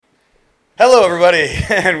Hello, everybody,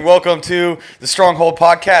 and welcome to the Stronghold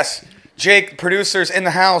Podcast. Jake, producers in the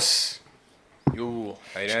house. Yo,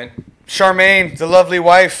 how you doing? Charmaine, the lovely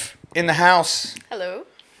wife, in the house. Hello.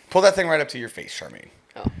 Pull that thing right up to your face, Charmaine.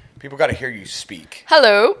 Oh. People got to hear you speak.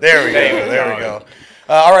 Hello. There we go. There we go.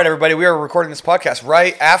 All right, everybody, we are recording this podcast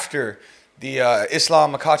right after the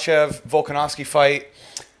Islam Makhachev Volkanovski fight.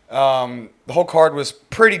 The whole card was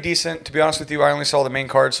pretty decent. To be honest with you, I only saw the main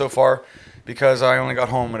card so far because I only got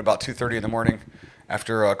home at about 2:30 in the morning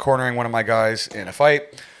after cornering one of my guys in a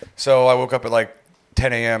fight. So I woke up at like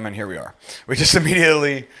 10 a.m. and here we are. We just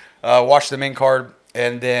immediately watched the main card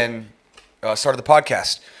and then started the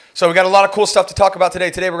podcast. So we got a lot of cool stuff to talk about today.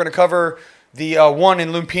 Today we're going to cover the One in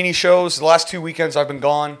Lumpini shows. The last 2 weekends I've been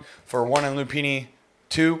gone for One in Lumpini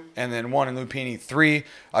 2 and then One in Lumpini 3.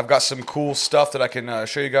 I've got some cool stuff that I can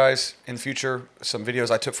show you guys in the future, some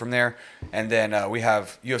videos I took from there. And then we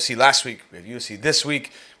have UFC last week, we have UFC this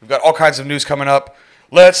week. We've got all kinds of news coming up.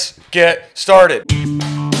 Let's get started.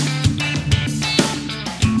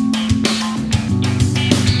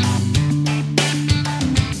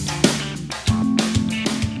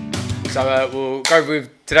 So we'll go with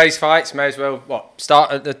today's fights. May as well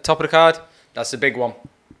start at the top of the card. That's the big one.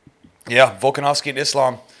 Yeah, Volkanovski and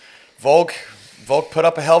Islam. Volk put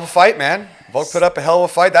up a hell of a fight, man. Volk put up a hell of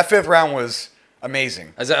a fight. That fifth round was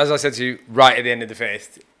amazing. As I said to you, right at the end of the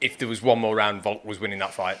fifth, if there was one more round, Volk was winning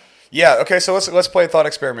that fight. Yeah, okay, so let's play a thought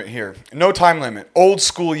experiment here. No time limit. Old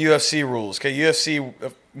school UFC rules. Okay, UFC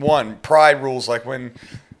 1, Pride rules, like when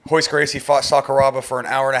Royce Gracie fought Sakuraba for an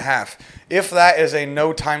hour and a half. If that is a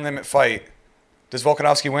no time limit fight, does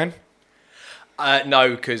Volkanovski win?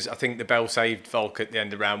 No, because I think the bell saved Volk at the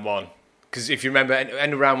end of round one. Because if you remember, at the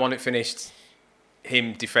end of round one, it finished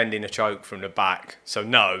him defending a choke from the back. So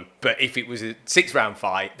no, but if it was a 6-round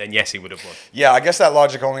fight, then yes, he would have won. Yeah, I guess that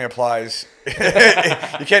logic only applies. You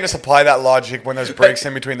can't just apply that logic when there's breaks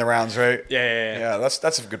in between the rounds, right? Yeah. Yeah,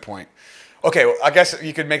 that's a good point. Okay, well, I guess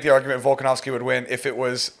you could make the argument Volkanovski would win if it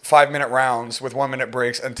was 5-minute rounds with 1-minute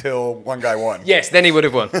breaks until one guy won. Yes, then he would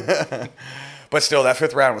have won. But still, that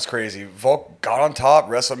fifth round was crazy. Volk got on top,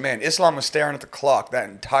 wrestled. Man, Islam was staring at the clock that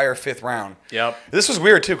entire fifth round. Yep. This was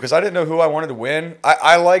weird, too, because I didn't know who I wanted to win.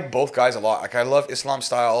 I like both guys a lot. Like, I love Islam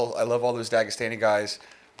style. I love all those Dagestani guys.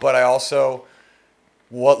 But I also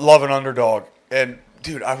love an underdog. And,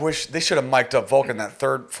 dude, I wish they should have mic'd up Volk in that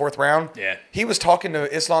fourth round. Yeah. He was talking to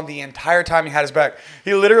Islam the entire time he had his back.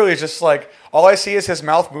 He literally is just like, all I see is his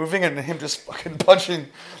mouth moving and him just fucking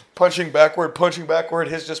punching backward,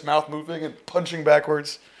 his just mouth moving and punching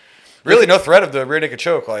backwards. Really no threat of the rear naked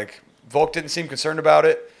choke. Like, Volk didn't seem concerned about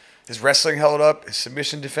it. His wrestling held up. His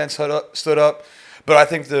submission defense stood up. But I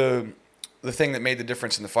think the thing that made the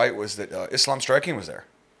difference in the fight was that Islam striking was there.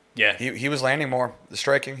 Yeah. He was landing more. The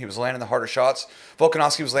striking, he was landing the harder shots.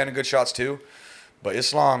 Volkanovski was landing good shots too. But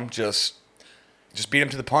Islam just beat him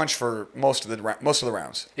to the punch for most of the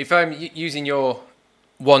rounds. If I'm using your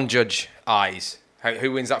one judge eyes,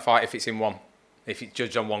 who wins that fight if it's in one? If it's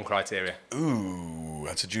judged on one criteria? Ooh,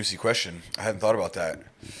 that's a juicy question. I hadn't thought about that.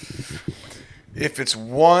 If it's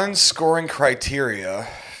one scoring criteria,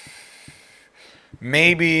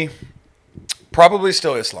 probably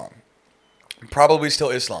still Islam.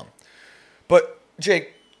 But,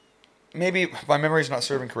 Jake, maybe my memory's not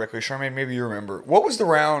serving correctly. Charmaine, maybe you remember. What was the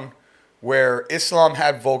round where Islam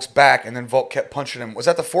had Volk's back and then Volk kept punching him? Was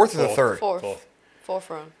that the fourth or the third?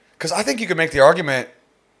 Fourth round. Because I think you could make the argument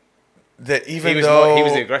that he was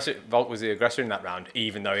the aggressor. Volk was the aggressor in that round,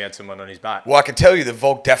 even though he had someone on his back. Well, I can tell you that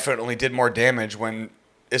Volk definitely did more damage when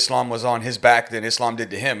Islam was on his back than Islam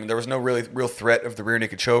did to him. There was no real threat of the rear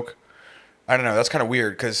naked choke. I don't know. That's kind of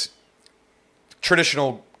weird because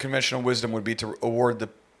conventional wisdom would be to award the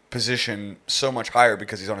position so much higher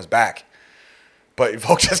because he's on his back. But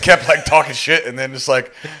Volk just kept like talking shit and then just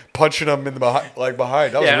like punching him in the behind.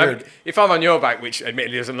 That was weird. If I'm on your back, which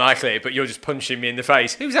admittedly isn't likely, but you're just punching me in the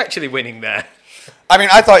face, who's actually winning there? I mean,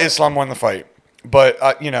 I thought Islam won the fight. But,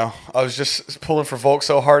 I was just pulling for Volk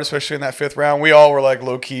so hard, especially in that fifth round. We all were like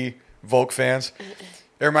low-key Volk fans.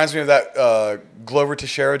 It reminds me of that Glover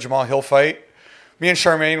Teixeira, Jamal Hill fight. Me and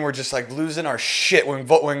Charmaine were just like losing our shit when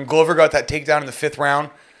Glover got that takedown in the fifth round.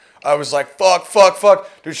 I was like, fuck.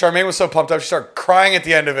 Dude, Charmaine was so pumped up. She started crying at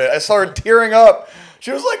the end of it. I saw her tearing up.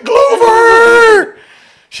 She was like, Glover!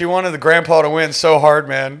 She wanted the grandpa to win so hard,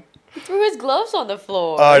 man. He threw his gloves on the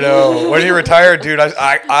floor. I know. When he retired, dude,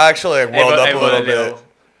 I actually welled up a little bit.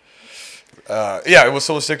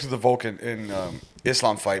 We'll stick to the Volk in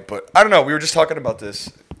Islam fight. But I don't know. We were just talking about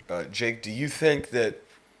this. Jake, do you think that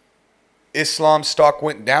Islam's stock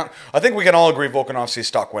went down? I think we can all agree Volkanovski's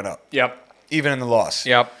stock went up. Yep. Even in the loss.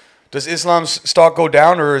 Yep. Does Islam's stock go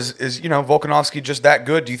down, or is Volkanovski just that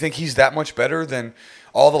good? Do you think he's that much better than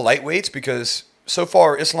all the lightweights? Because so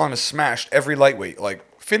far Islam has smashed every lightweight, like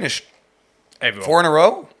finished Everyone. 4 in a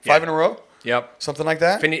row, 5 Yeah. in a row, Yep. something like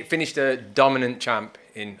that. Finished a dominant champ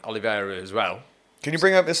in Oliveira as well. Can you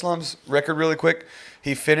bring up Islam's record really quick?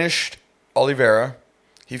 He finished Oliveira.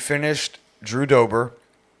 He finished Drew Dober.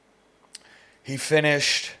 He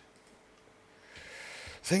finished...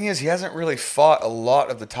 Thing is, he hasn't really fought a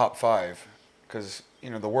lot of the top 5 because,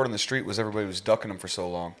 the word on the street was everybody was ducking him for so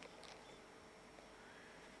long.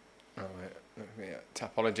 Oh, wait.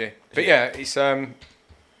 Topology. But yeah, it's... Here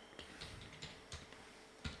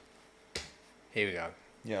we go.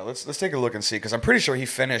 Yeah, let's take a look and see because I'm pretty sure he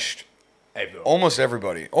finished Everyone. almost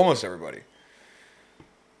everybody.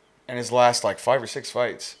 And his last, 5 or 6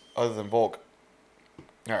 fights, other than Volk.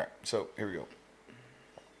 All right, so here we go.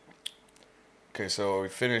 Okay, so we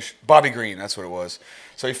finished Bobby Green. That's what it was.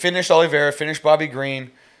 So he finished Oliveira, finished Bobby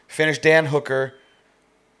Green, finished Dan Hooker,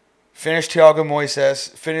 finished Thiago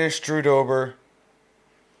Moises, finished Drew Dober,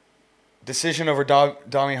 decision over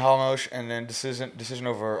Dami Halmos, and then decision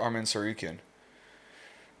over Armin Tsarukyan.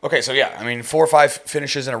 Okay, so yeah, 4 or 5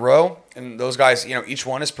 finishes in a row, and those guys, each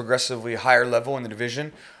one is progressively higher level in the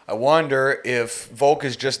division. I wonder if Volk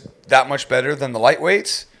is just that much better than the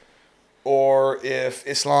lightweights, or if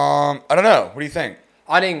Islam, I don't know. What do you think?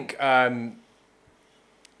 I think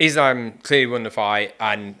Islam clearly won the fight,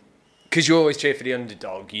 and because you always cheer for the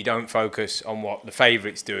underdog, you don't focus on what the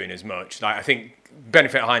favourite's doing as much. I think,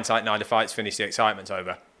 benefit of hindsight, now the fight's finished, the excitement's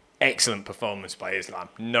over. Excellent performance by Islam.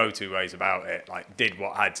 No two ways about it. Did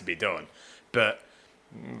what had to be done. But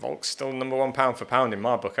Volk's still number 1 pound for pound in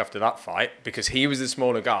my book after that fight because he was the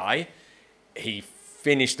smaller guy. He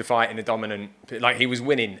finished the fight in a dominant... he was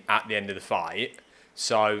winning at the end of the fight.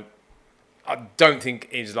 So I don't think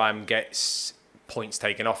Islam gets points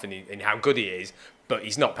taken off in how good he is, but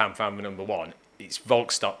he's not pound for pound number 1. It's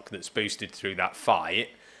Volk's stock that's boosted through that fight,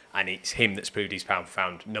 and it's him that's proved he's pound for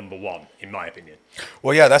pound number 1, in my opinion.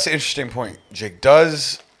 Well, yeah, that's an interesting point, Jake.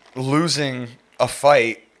 Does losing a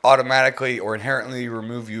fight automatically or inherently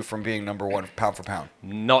remove you from being number 1 pound for pound?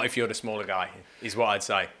 Not if you're the smaller guy, is what I'd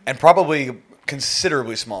say. And probably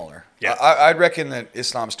considerably smaller. Yeah. I'd reckon that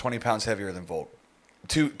Islam's 20 pounds heavier than Volk.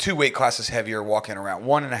 Two weight classes heavier walking around.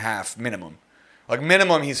 1.5 minimum.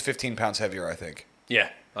 Minimum, he's 15 pounds heavier, I think. Yeah,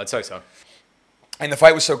 I'd say so. And the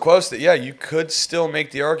fight was so close that, yeah, you could still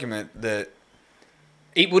make the argument that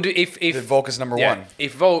It would if that Volk is number 1.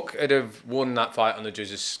 If Volk had have won that fight on the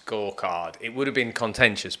judges' scorecard, it would have been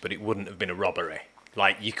contentious, but it wouldn't have been a robbery.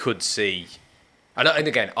 You could see, and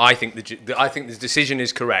again, I think the decision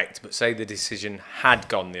is correct. But say the decision had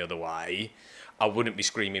gone the other way, I wouldn't be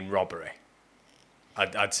screaming robbery.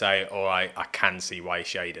 I'd say, all right, I can see why he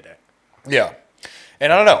shaded it. Yeah.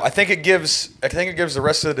 And I don't know. I think it gives the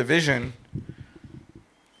rest of the division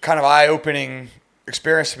kind of eye-opening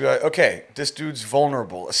experience to be like, okay, this dude's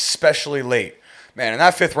vulnerable, especially late. Man, in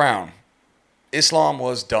that 5th round, Islam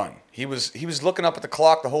was done. He was looking up at the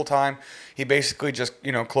clock the whole time. He basically just,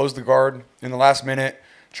 closed the guard in the last minute,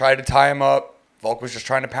 tried to tie him up. Volk was just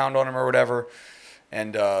trying to pound on him or whatever.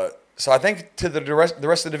 And so I think the rest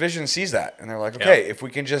of the division sees that. And they're like, okay, if we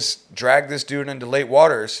can just drag this dude into late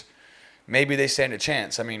waters, maybe they stand a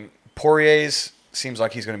chance. Poirier's seems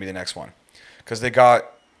like he's going to be the next one because they got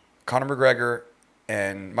Conor McGregor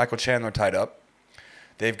and Michael Chandler tied up.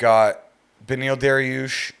 They've got Beneil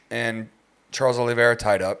Dariush and Charles Oliveira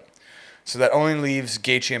tied up. So that only leaves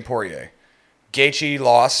Gaethje and Poirier. Gaethje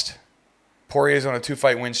lost. Poirier's on a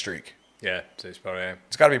 2-fight win streak. Yeah, so it's Poirier.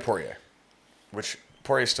 It's got to be Poirier, which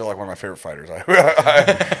Poirier's still one of my favorite fighters.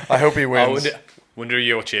 I hope he wins. I wonder who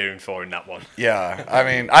you're cheering for in that one. Yeah,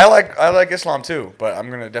 I like Islam too, but I'm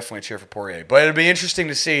going to definitely cheer for Poirier. But it'd be interesting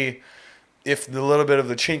to see if the little bit of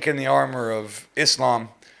the chink in the armor of Islam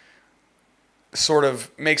sort of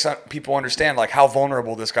makes people understand how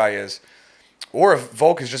vulnerable this guy is, or if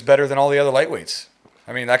Volk is just better than all the other lightweights.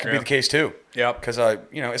 That could be the case too. Yeah. Because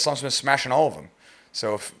Islam's been smashing all of them.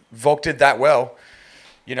 So if Volk did that well,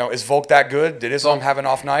 is Volk that good? Did Islam have an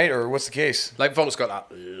off night, or what's the case? Volk's got that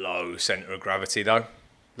low centre of gravity though.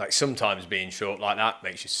 Sometimes being short like that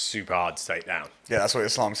makes you super hard to take down. Yeah, that's what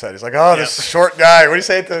Islam said. He's like, oh, this short guy. What do you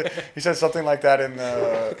say? He said something like that in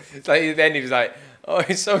the... Then he was like, oh,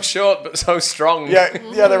 he's so short but so strong. Yeah.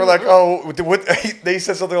 They were like, oh, what? They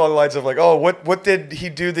said something along the lines of oh, what did he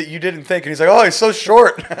do that you didn't think? And he's like, oh, he's so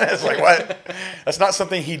short. It's like, what? That's not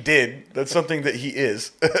something he did. That's something that he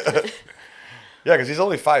is. Yeah, because he's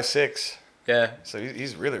only 5'6". Yeah. So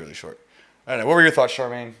he's really, really short. I don't know. What were your thoughts,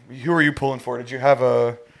 Charmaine? Who were you pulling for? Did you have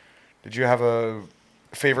a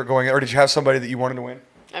favorite going, or did you have somebody that you wanted to win?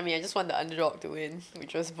 I mean, I just want the underdog to win,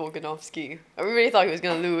 which was Volkanovski. I really thought he was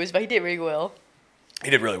going to lose, but he did really well. He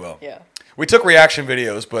did really well. Yeah. We took reaction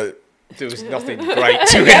videos, but There was nothing great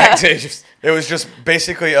to react to. Just, it was just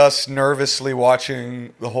basically us nervously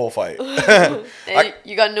watching the whole fight. And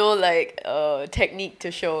you got no, technique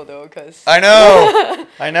to show, though, because I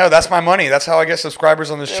know. That's my money. That's how I get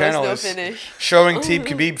subscribers on this there channel. was no is finish. showing Teeb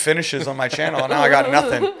Khabib finishes on my channel, and now I got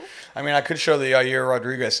nothing. I mean, I could show the Yair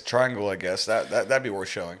Rodriguez triangle, I guess. That'd be worth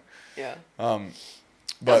showing. Yeah. But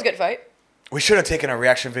That was a good fight. we should have taken a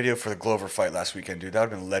reaction video for the Glover fight last weekend, dude. That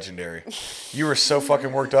would have been legendary. You were so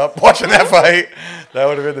fucking worked up watching that fight. That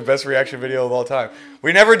would have been the best reaction video of all time.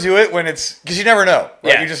 We never do it when it's... Because you never know.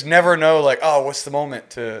 Right? Yeah. You just never know, what's the moment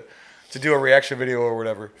to do a reaction video or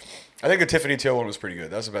whatever. I think the Tiffany Teal one was pretty good.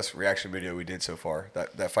 That was the best reaction video we did so far,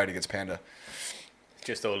 that fight against Panda.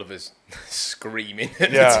 just all of us screaming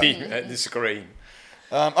at Yeah. the team at the screen.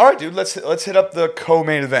 All right, dude. Let's hit up the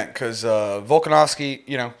co-main event because Volkanovski,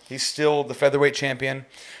 he's still the featherweight champion,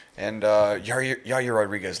 and Yair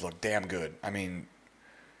Rodriguez looked damn good. I mean,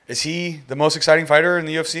 is he the most exciting fighter in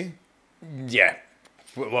the UFC? Yeah,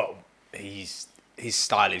 well, his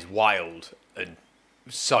style is wild and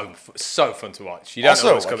so fun to watch. You don't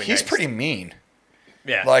know what's Also, coming he's next. pretty mean.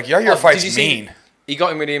 Yeah, Like Yair Did fights you see- mean. He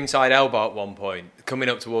got him with the inside elbow at one point, coming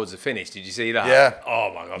up towards the finish. Did you see that? Yeah.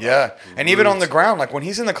 Oh my god. Yeah, and even on the Brutal. ground, like when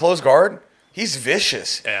he's in the closed guard, he's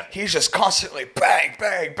vicious. Yeah. He's just constantly bang,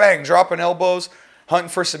 bang, bang, dropping elbows, hunting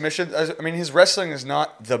for submission. I mean, his wrestling is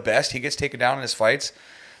not the best. He gets taken down in his fights,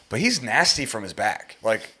 but he's nasty from his back.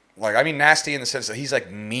 Like I mean, nasty in the sense that he's like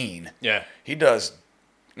mean. Yeah. He does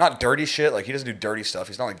not dirty shit. Like he doesn't do dirty stuff.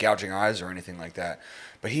 He's not like gouging eyes or anything like that.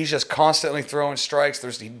 But he's just constantly throwing strikes.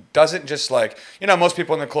 He doesn't just most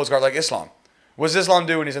people in the closed guard like Islam. What does Islam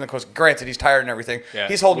do when he's in the closed? Granted, he's tired and everything. Yeah.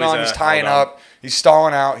 He's holding on. He's, He's tying hold on. up. He's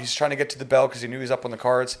stalling out. He's trying to get to the bell because he knew he was up on the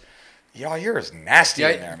cards. Yair is nasty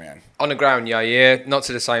in there, man. On the ground, yeah, not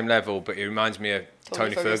to the same level, but he reminds me of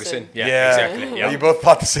Tony Ferguson. Yeah, exactly. Yeah. You both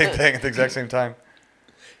thought the same thing at the exact same time.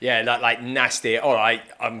 Yeah, like nasty. All right,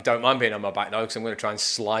 I don't mind being on my back though, because I'm going to try and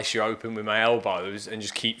slice you open with my elbows and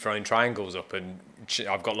just keep throwing triangles up. And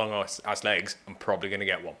I've got long ass legs. I'm probably going to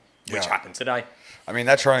get one, which Yeah. happened today. I mean,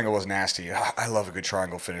 that triangle was nasty. I love a good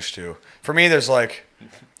triangle finish too. For me, there's like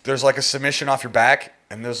a submission off your back,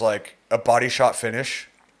 and there's like a body shot finish.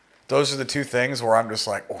 Those are the two things where I'm just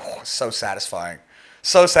like, oh, so satisfying.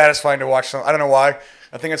 So satisfying to watch them. I don't know why.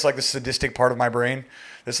 I think it's like the sadistic part of my brain.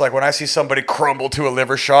 It's like when I see somebody crumble to a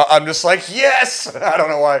liver shot, I'm just like, yes! I don't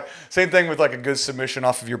know why. Same thing with like a good submission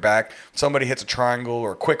off of your back. Somebody hits a triangle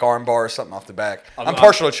or a quick arm bar or something off the back. I'm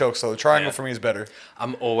partial to chokes, though. The triangle for me is better.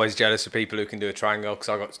 I'm always jealous of people who can do a triangle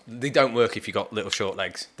because they don't work if you got little short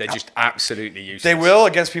legs. They're just absolutely useless. They will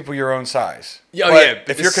against people your own size. Yeah, But yeah, but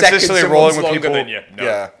if the you're second consistently someone's rolling with longer people, than you, no.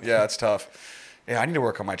 yeah, it's tough. Yeah, I need to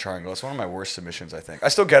work on my triangle. It's one of my worst submissions, I think. I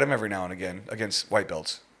still get them every now and again against white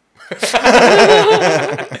belts. who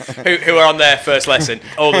are on their first lesson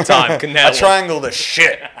all the time. Can nail I one. triangle the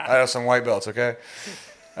shit out of some white belts, okay?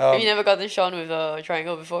 Have you never gotten shown with a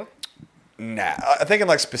triangle before? Nah, I think in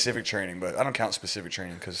like specific training, but I don't count specific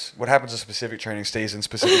training because what happens in specific training stays in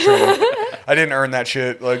specific training. I didn't earn that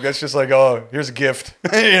shit. Like that's just like, oh, here's a gift,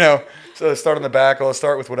 So start on the back. I'll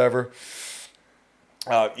start with whatever.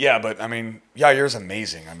 Yeah, but I mean, Yair's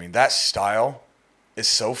amazing. I mean, that style is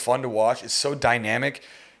so fun to watch. It's so dynamic.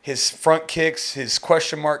 His front kicks, his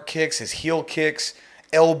question mark kicks, his heel kicks,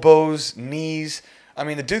 elbows, knees. I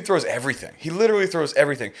mean, the dude throws everything. He literally throws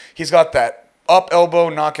everything. He's got that up elbow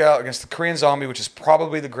knockout against the Korean Zombie, which is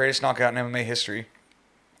probably the greatest knockout in MMA history.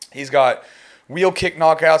 He's got wheel kick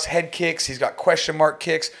knockouts, head kicks. He's got question mark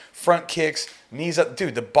kicks, front kicks, knees up.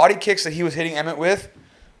 Dude, the body kicks that he was hitting Emmett with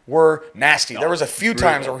were nasty. There was a few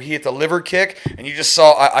times where he hit the liver kick, and you just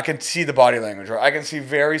saw, I can see the body language, right? I can see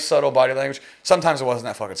very subtle body language. Sometimes it wasn't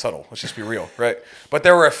that fucking subtle. Let's just be real, right? But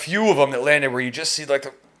there were a few of them that landed where you just see like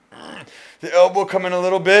the elbow come in a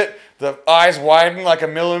little bit, the eyes widen like a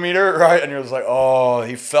millimeter, right? And you're just like, oh,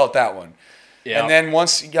 he felt that one. Yeah. And then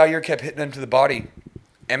once Yair kept hitting him to the body,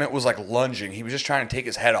 Emmett was like lunging. He was just trying to take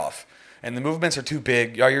his head off. And the movements are too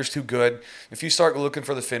big. Yair's too good. If you start looking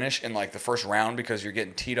for the finish in like the first round because you're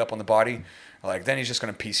getting teed up on the body, like then he's just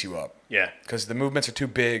going to piece you up. Yeah. Because the movements are too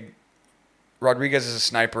big. Rodriguez is a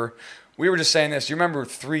sniper. We were just saying this. Do you remember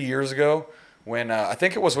 3 years ago when I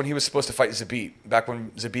think it was when he was supposed to fight Zabit, back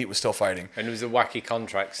when Zabit was still fighting? And it was the wacky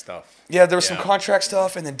contract stuff. Yeah, there was some contract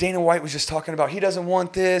stuff, and then Dana White was just talking about he doesn't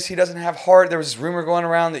want this, he doesn't have heart. There was this rumor going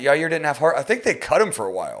around that Yair didn't have heart. I think they cut him for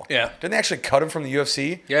a while. Yeah. Didn't they actually cut him from the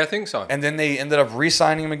UFC? Yeah, I think so. And then they ended up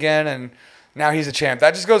re-signing him again, and now he's a champ.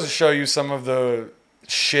 That just goes to show you some of the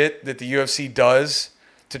shit that the UFC does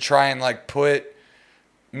to try and like put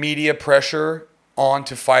media pressure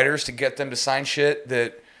onto fighters to get them to sign shit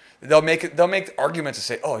that they'll make arguments to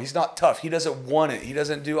say, oh, he's not tough, he doesn't want it, he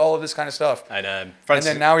doesn't do all of this kind of stuff. And And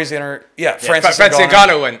then now he's Francis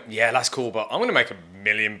Ngannou went, yeah, that's cool, but I'm going to make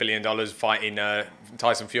 $1 billion fighting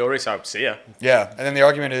Tyson Fury, so see ya. Yeah, and then the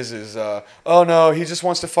argument is oh no, he just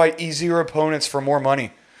wants to fight easier opponents for more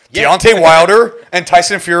money. Yeah. Deontay Wilder and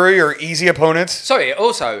Tyson Fury are easy opponents. Sorry,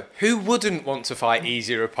 also, who wouldn't want to fight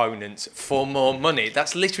easier opponents for more money?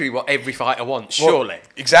 That's literally what every fighter wants, surely. Well,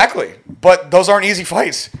 exactly. But those aren't easy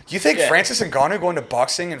fights. You think Yeah. Francis Ngannou going to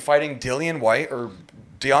boxing and fighting Dillian White or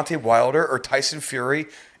Deontay Wilder or Tyson Fury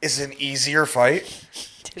is an easier fight?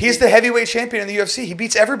 He's the heavyweight champion in the UFC. He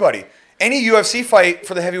beats everybody. Any UFC fight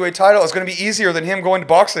for the heavyweight title is going to be easier than him going to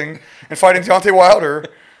boxing and fighting Deontay Wilder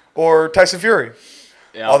or Tyson Fury.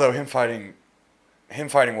 Yeah. Although him fighting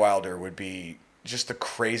Wilder would be just the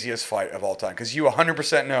craziest fight of all time, because you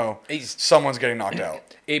 100% know someone's getting knocked out.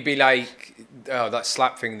 It'd be like that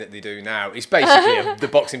slap thing that they do now. It's basically the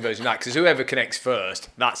boxing version of that, because whoever connects first,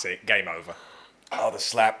 that's it, game over. Oh, the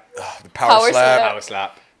slap, the power slap. Power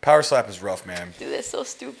slap. Power slap is rough, man. Dude, that's so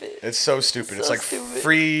stupid. It's so stupid. It's So like stupid.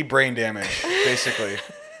 free brain damage, basically.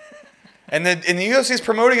 And the UFC is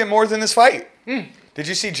promoting it more than this fight. Did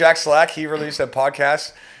you see Jack Slack? He released a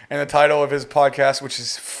podcast, and the title of his podcast, which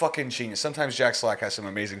is fucking genius. Sometimes Jack Slack has some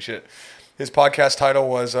amazing shit. His podcast title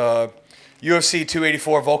was UFC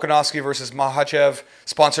 284 Volkanovski versus Makhachev,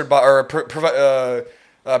 sponsored by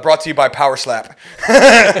brought to you by Power Slap.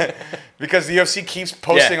 Because the UFC keeps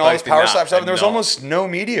posting all this posting power that slap stuff, and and there was not- almost no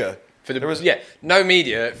media. No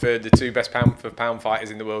media for the two best pound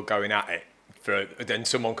fighters in the world going at it. Then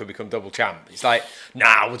someone could become double champ. It's like,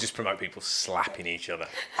 nah, we'll just promote people slapping each other.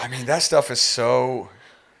 I mean, that stuff is so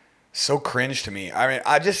cringe to me. I mean,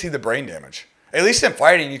 I just see the brain damage. At least in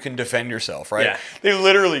fighting, you can defend yourself, right? Yeah. They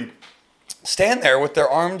literally stand there with their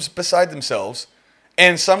arms beside themselves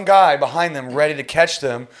and some guy behind them ready to catch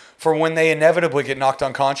them for when they inevitably get knocked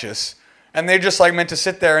unconscious. And they're just like meant to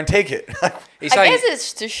sit there and take it. It's I like, guess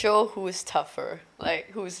it's to show who's tougher.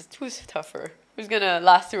 Like, who's tougher. Who's gonna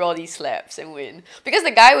last through all these slaps and win? Because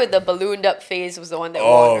the guy with the ballooned up face was the one that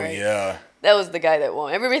won, right? Yeah. That was the guy that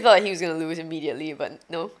won. Everybody thought he was gonna lose immediately, but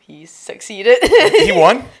no, he succeeded. He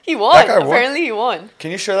won? He won. That guy won? Apparently he won.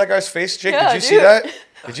 Can you show that guy's face, Jake? Yeah, Did you see dude. that?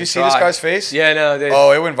 Did you see this tried. guy's face? Yeah, no, they,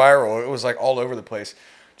 Oh, it went viral. It was like all over the place.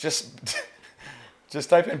 Just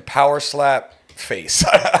type in power slap face.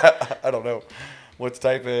 I don't know what to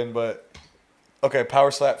type in, but okay, power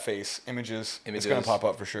slap face images. It's gonna Images. pop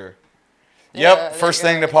up for sure. Yeah, Yep, first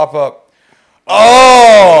there thing you to go. pop up.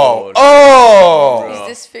 Oh,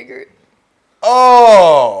 He's disfigured.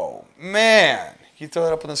 oh, man! Can you throw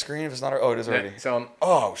that up on the screen if it's not? Oh, it is already. it's on.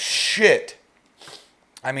 Oh shit!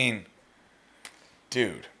 I mean,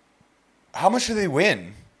 dude, how much do they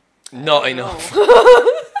win? Not enough.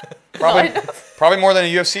 Probably more than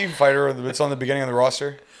a UFC fighter that's on the beginning of the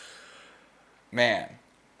roster. Man,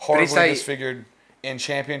 horribly say- disfigured in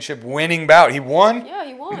championship winning bout. He won? Yeah,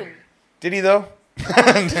 he won. Did he though?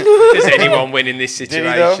 Does anyone win in this Did he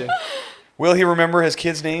though? situation? Will he remember his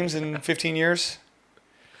kids' names in 15 years?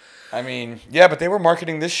 I mean, yeah, but they were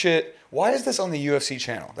marketing this shit. Why is this on the UFC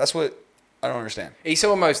channel? That's what I don't understand. It's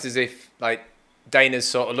almost as if like Dana's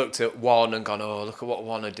sort of looked at One and gone, oh, look at what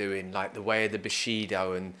One are doing, like the way of the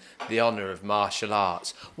Bushido and the honour of martial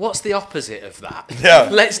arts. What's the opposite of that? Yeah.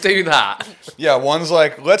 Let's do that. Yeah, one's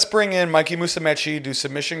like, let's bring in Mikey Musumeci, do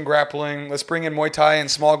submission grappling. Let's bring in Muay Thai and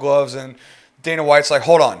small gloves. And Dana White's like,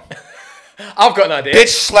 hold on. I've got an idea. Bitch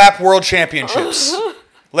slap world championships.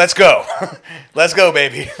 Let's go. Let's go,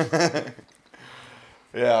 baby.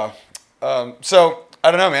 Yeah. So, I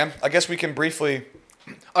don't know, man. I guess we can briefly...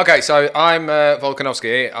 Okay, so I'm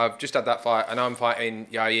Volkanovski. I've just had that fight, and I'm fighting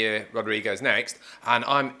Yair Rodriguez next. And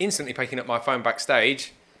I'm instantly picking up my phone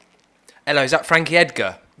backstage. Hello, is that Frankie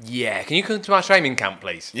Edgar? Yeah. Can you come to my training camp,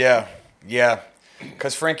 please? Yeah.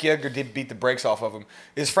 Because Frankie Edgar did beat the brakes off of him.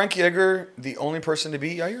 Is Frankie Edgar the only person to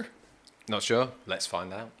beat Yair? Not sure. Let's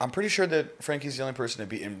find out. I'm pretty sure that Frankie's the only person to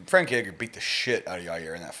beat him. Frankie Edgar beat the shit out of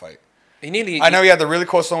Yair in that fight. He nearly. I know he had the really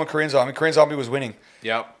close one with Korean Zombie. Korean Zombie was winning.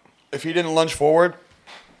 Yep. If he didn't lunge forward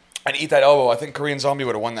and eat that elbow, I think Korean Zombie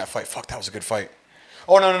would have won that fight. Fuck, that was a good fight.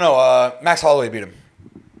 Oh, no. Max Holloway beat him.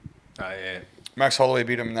 Oh, yeah. Max Holloway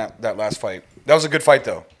beat him in that last fight. That was a good fight,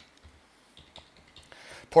 though.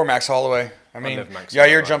 Poor Max Holloway. I mean, love Max Yair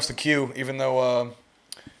Holloway. jumps the queue, even though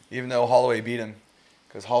Holloway beat him.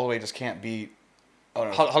 Because Holloway just can't beat... Oh,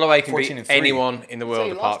 no, Holloway can 14 beat and 3. anyone in the world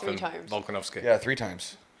he apart lost 3 from times. Volkanovski. Yeah, 3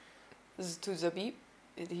 times. This is to Zabit.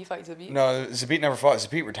 Did he fight Zabit? No, Zabit never fought.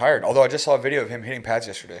 Zabit retired. Although I just saw a video of him hitting pads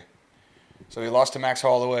yesterday. So he lost to Max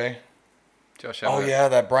Holloway. Josh Oh Emmett. yeah,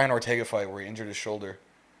 that Brian Ortega fight where he injured his shoulder.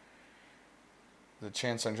 The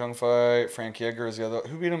Chan Sung Jung fight. Frank Yeager is the other.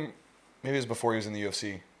 Who beat him? Maybe it was before he was in the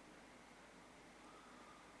UFC.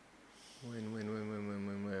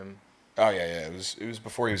 Win. Oh yeah. It was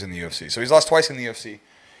before he was in the UFC. So he's lost twice in the UFC.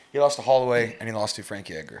 He lost to Holloway and he lost to Frank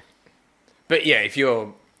Yeager. But yeah, if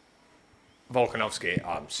you're Volkanovski,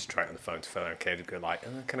 I'm straight on the phone to Phil and Kid. Go like,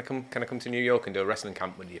 can I come to New York and do a wrestling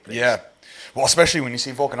camp with you, please? Yeah. Well, especially when you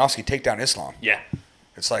see Volkanovski take down Islam. Yeah.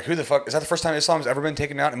 It's like, who the fuck? Is that the first time Islam's ever been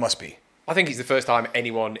taken down? It must be. I think it's the first time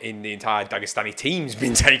anyone in the entire Dagestani team's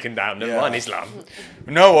been taken down. Never mind Islam.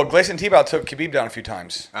 No, well, Gleison Tibau took Khabib down a few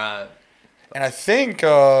times. And I think,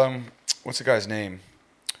 what's the guy's name?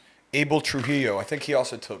 Abel Trujillo. I think he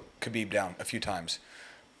also took Khabib down a few times.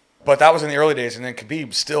 But that was in the early days, and then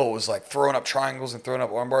Khabib still was like throwing up triangles and throwing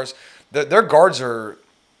up arm bars. Their guards are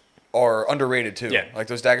underrated too. Yeah. Like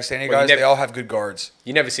those Dagestani guys, they all have good guards.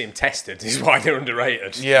 You never see them tested. This is why they're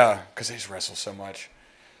underrated. Yeah, because they just wrestle so much.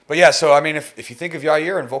 But yeah, so I mean, if you think of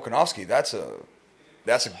Yair and Volkanovski, that's a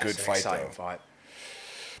good fight though. Fight.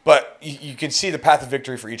 But you can see the path of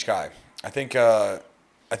victory for each guy. I think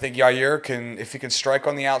Yair can, if he can strike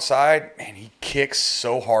on the outside, man, he kicks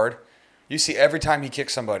so hard. You see every time he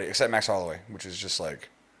kicks somebody, except Max Holloway, which is just like,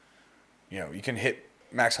 you can hit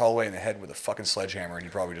Max Holloway in the head with a fucking sledgehammer and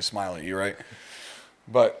he'd probably just smile at you, right?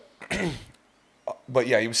 But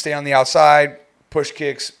yeah, he would stay on the outside, push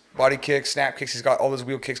kicks, body kicks, snap kicks. He's got all those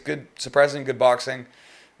wheel kicks, good suppressing, good boxing.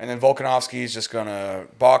 And then Volkanovski's just going to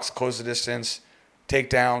box, close the distance,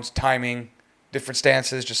 takedowns, timing, different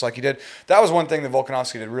stances, just like he did. That was one thing that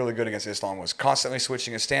Volkanovski did really good against Islam, was constantly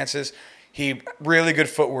switching his stances. He really good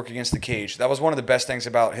footwork against the cage. That was one of the best things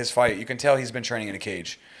about his fight. You can tell he's been training in a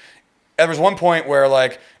cage. There was one point where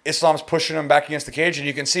like Islam's pushing him back against the cage, and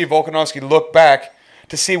you can see Volkanovski look back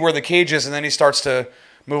to see where the cage is, and then he starts to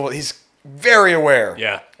move. He's very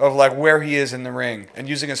aware of like where he is in the ring and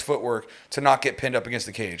using his footwork to not get pinned up against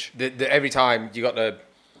the cage. Every time you got the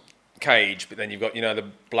cage, but then you've got the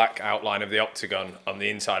black outline of the octagon on the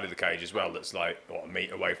inside of the cage as well. That's like a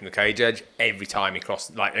meter away from the cage edge. Every time he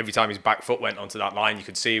crossed, like every time his back foot went onto that line, you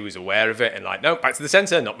could see he was aware of it and like, no, back to the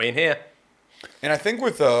center, not being here. And I think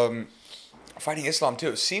with fighting Islam too,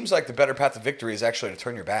 it seems like the better path to victory is actually to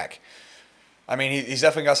turn your back. I mean, he's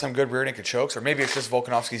definitely got some good rear naked chokes, or maybe it's just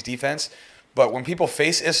Volkanovski's defense. But when people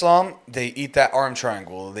face Islam, they eat that arm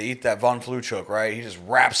triangle. They eat that Von Flue choke, right? He just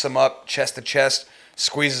wraps them up chest to chest,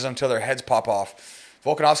 squeezes them until their heads pop off.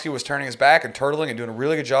 Volkanovski was turning his back and turtling and doing a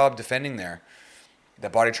really good job defending there.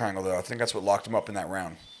 That body triangle, though, I think that's what locked him up in that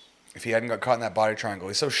round. If he hadn't got caught in that body triangle,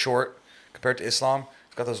 he's so short compared to Islam.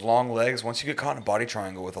 He's got those long legs. Once you get caught in a body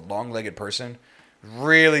triangle with a long-legged person,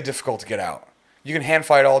 really difficult to get out. You can hand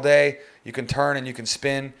fight all day. You can turn and you can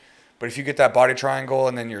spin. But if you get that body triangle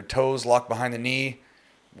and then your toes locked behind the knee,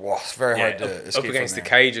 it's very hard to escape up against from the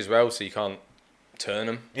there. cage as well, so you can't turn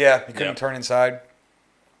them. Yeah, he couldn't turn inside.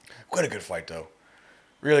 What a good fight, though.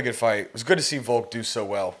 Really good fight. It was good to see Volk do so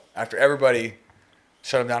well after everybody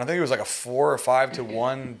shut him down. I think it was like a 4 or 5 to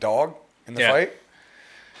 1 dog in the fight.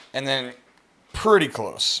 And then pretty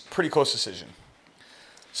close decision.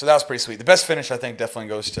 So that was pretty sweet. The best finish, I think, definitely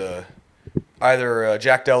goes to either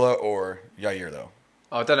Jack Della or Yair, though.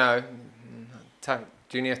 I don't know.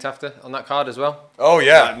 Junior Tafta on that card as well. Oh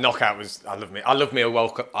yeah, that knockout was. I love me a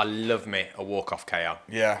walk-off KO.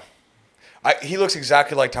 Yeah, he looks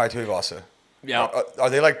exactly like Tai Tuivasa. Yeah. Are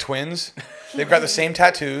they like twins? They've got the same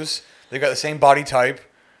tattoos. They've got the same body type.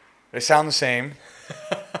 They sound the same.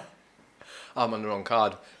 I'm on the wrong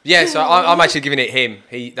card. Yeah, so I'm actually giving it him.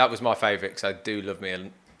 That was my favourite because I do love me a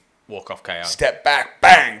walk-off KO. Step back,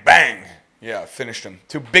 bang, bang. Yeah, finished him.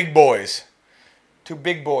 Two big boys. All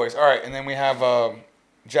right, and then we have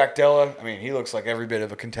Jack Della. I mean, he looks like every bit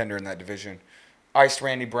of a contender in that division. Iced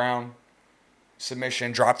Randy Brown.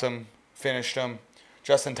 Submission, dropped him, finished him.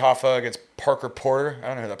 Justin Tafa against Parker Porter. I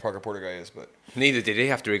don't know who that Parker Porter guy is, but... Neither did he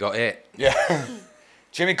after he got hit. Yeah.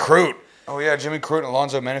 Jimmy Crute. Oh, yeah, Jimmy Crute and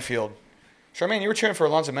Alonzo Menefield. Charmaine, you were cheering for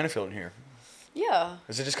Alonzo Menefield in here. Yeah.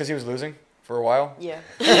 Is it just because he was losing for a while? Yeah.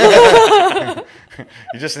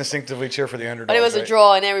 You just instinctively cheer for the underdog. But it was a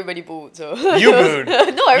draw and everybody booed, so. You booed.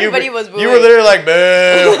 No, everybody was booing. You were literally like, boo.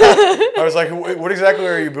 I was like, what exactly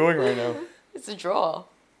are you booing right now? It's a draw.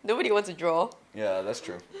 Nobody wants a draw. Yeah, that's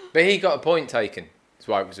true. But he got a point taken. That's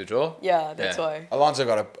why it was a draw. Yeah, that's why. Alonzo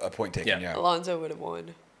got a point taken, yeah. Alonzo would have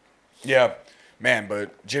won. Yeah, man,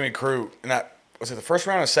 but Jimmy Crute, in that, was it the first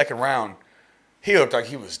round or the second round, he looked like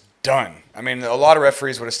he was done. I mean, a lot of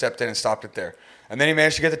referees would have stepped in and stopped it there. And then he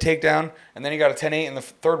managed to get the takedown, and then he got a 10-8 in the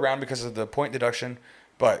third round because of the point deduction.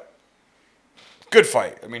 But Good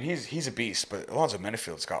fight. I mean, he's a beast, but Alonzo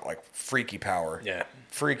Menifield's got like freaky power. Yeah.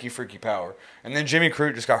 Freaky power. And then Jimmy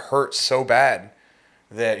Crute just got hurt so bad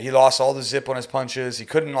that he lost all the zip on his punches. He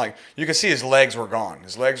couldn't you could see his legs were gone.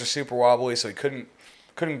 His legs are super wobbly, so he couldn't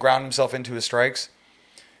ground himself into his strikes.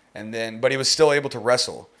 But he was still able to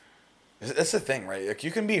wrestle. That's the thing, right? Like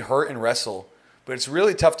you can be hurt and wrestle, but it's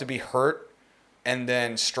really tough to be hurt and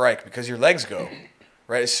then strike because your legs go.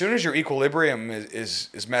 Right? As soon as your equilibrium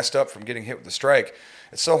is messed up from getting hit with the strike,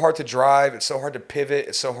 it's so hard to drive, it's so hard to pivot,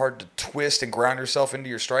 it's so hard to twist and ground yourself into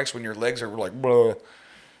your strikes when your legs are like, blah.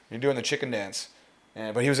 You're doing the chicken dance.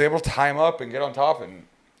 But he was able to tie him up and get on top and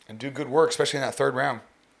do good work, especially in that third round.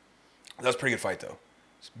 That was a pretty good fight, though.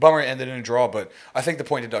 Bummer it ended in a draw, but I think the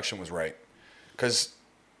point deduction was right. Because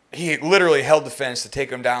he literally held the fence to take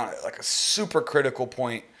him down at like a super critical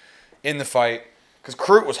point in the fight. Because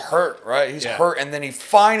Crute was hurt, right? He's hurt, and then he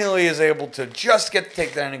finally is able to just get the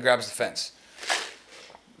takedown and grabs the fence.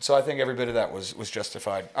 So I think every bit of that was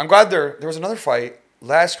justified. I'm glad there was another fight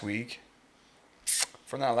last week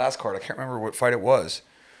from that last card. I can't remember what fight it was.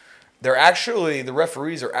 The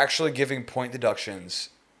referees are actually giving point deductions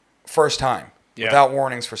first time without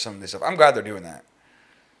warnings for some of this stuff. I'm glad they're doing that.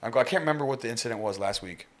 I can't remember what the incident was last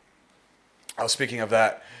week. Speaking of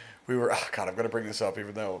that, I'm going to bring this up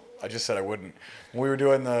even though I just said I wouldn't. When we were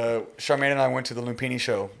doing Charmaine and I went to the Lumpini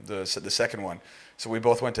show, the second one. So we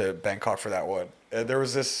both went to Bangkok for that one. There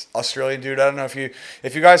was this Australian dude. I don't know if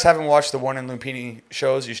you guys haven't watched the one in Lumpini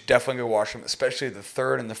shows, you should definitely go watch them, especially the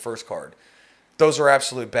third and the first card. Those were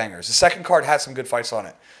absolute bangers. The second card had some good fights on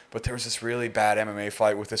it, but there was this really bad MMA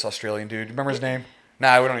fight with this Australian dude. Remember his name?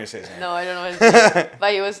 Nah, we don't need to say his name. No, I don't know his name.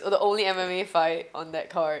 But it was the only MMA fight on that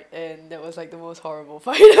card, and that was like the most horrible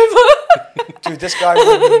fight ever. Dude, this guy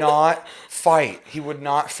would not fight. He would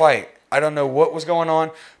not fight. I don't know what was going on.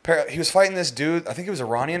 He was fighting this dude. I think he was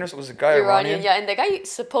Iranian or was the guy Iranian? Yeah, and the guy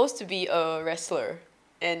is supposed to be a wrestler.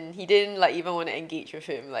 And he didn't even want to engage with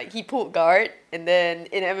him. Like he pulled guard and then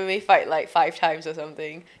in an MMA fight 5 times or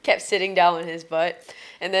something, kept sitting down on his butt.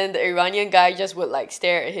 And then the Iranian guy just would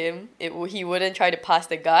stare at him. He wouldn't try to pass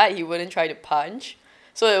the guard, he wouldn't try to punch.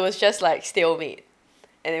 So it was just stalemate.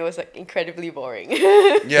 And it was incredibly boring.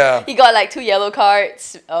 Yeah. He got 2 yellow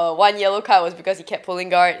cards. 1 yellow card was because he kept pulling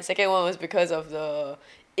guard. The second one was because of the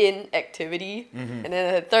inactivity. Mm-hmm. And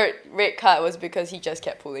then the third red card was because he just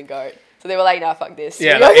kept pulling guard. So they were like, nah, fuck this.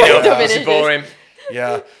 Yeah, it's boring.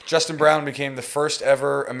 Yeah. Justin Brown became the first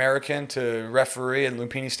ever American to referee in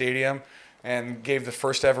Lumpini Stadium and gave the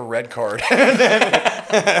first ever red card in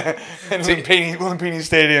Lumpini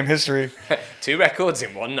Stadium history. 2 records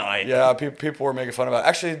in one night. Yeah, people were making fun about it.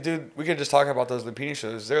 Actually, dude, we could just talk about those Lumpini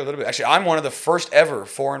shows there a little bit. Actually, I'm one of the first ever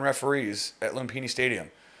foreign referees at Lumpini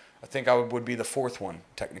Stadium. I think I would be the 4th one,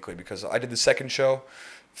 technically, because I did the second show.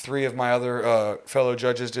 3 of my other fellow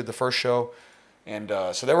judges did the first show. And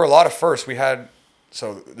so there were a lot of firsts.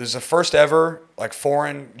 There's the first ever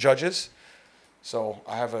foreign judges. So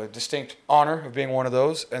I have a distinct honor of being one of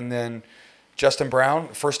those. And then Justin Brown,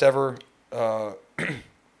 first ever, they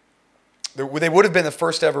would have been the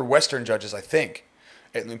first ever Western judges, I think,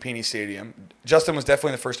 at Lumpini Stadium. Justin was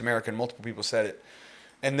definitely the first American. Multiple people said it.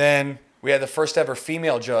 And then we had the first ever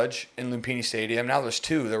female judge in Lumpini Stadium. Now there's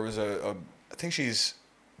 2. There was I think she's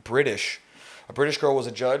British. A British girl was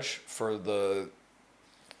a judge for the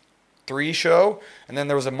 3 show, and then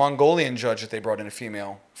there was a Mongolian judge that they brought in, a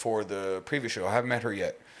female, for the previous show. I haven't met her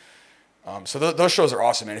yet. So those shows are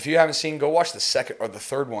awesome, and if you haven't seen, go watch the second or the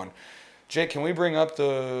third one. Jake, can we bring up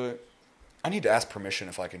I need to ask permission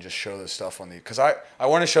if I can just show this stuff on because I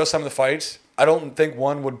want to show some of the fights. I don't think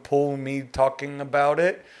one would pull me talking about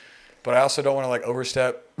it, but I also don't want to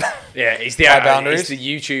overstep. Yeah, it's boundaries. It's the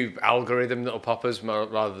YouTube algorithm that'll pop us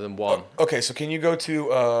rather than one. Okay, so can you go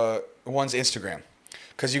to one's Instagram?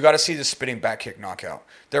 Because you got to see the spinning back kick knockout.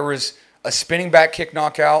 There was a spinning back kick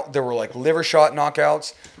knockout. There were liver shot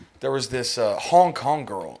knockouts. There was this Hong Kong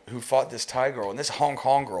girl who fought this Thai girl, and this Hong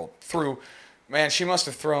Kong girl she must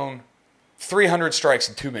have thrown 300 strikes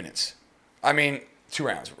in 2 minutes. I mean, 2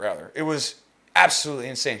 rounds rather. It was absolutely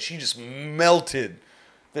insane. She just melted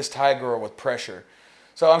this Thai girl with pressure.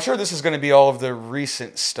 So I'm sure this is going to be all of the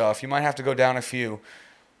recent stuff. You might have to go down a few.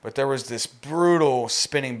 But there was this brutal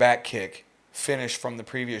spinning back kick finish from the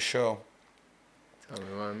previous show.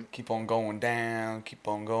 Keep on going down. Keep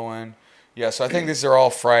on going. Yeah, so I think these are all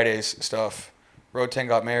Friday's stuff. Road 10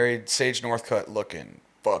 got married. Sage Northcutt looking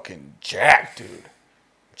fucking jacked, dude.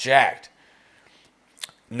 Jacked.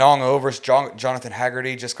 Nong Overs, Jonathan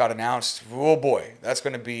Haggerty just got announced. Oh boy, that's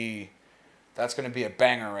going to be a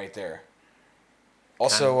banger right there.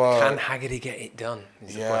 Also, can Haggerty get it done?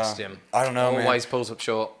 Is the question. I don't know, man. Always pulls up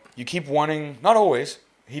short. you keep wanting, not always.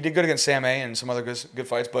 He did good against Sam A and some other good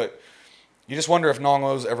fights, but you just wonder if Nong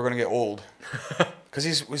Lo's ever going to get old.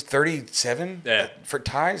 Because was 37 Yeah. for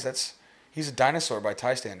Thais. He's a dinosaur by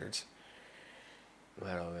Thai standards.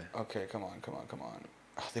 Where are we? Okay, come on.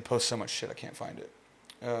 Oh, they post so much shit, I can't find it.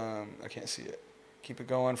 I can't see it. Keep it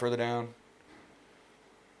going further down.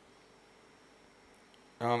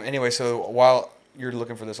 Anyway, so while you're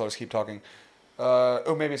looking for this, I'll just keep talking.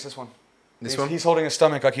 Maybe it's this one. He's holding his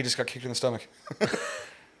stomach like he just got kicked in the stomach.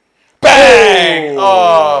 Bang!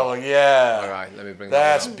 Oh, yeah. All right, let me bring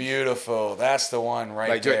That's that up. beautiful. That's the one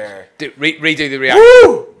right there. Redo the reaction.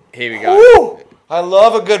 Woo! Here we go. Woo! I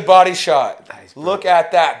love a good body shot. Look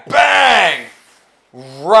at that. Bang!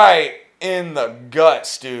 Right in the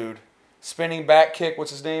guts, dude. Spinning back kick.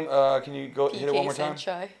 What's his name? Can you go hit it one more time?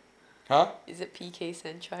 Senchai. Huh? Is it PK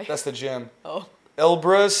Senchai? That's the gym. Oh.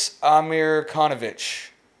 Elbrus Amirkhanovic.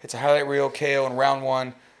 It's a highlight reel KO in round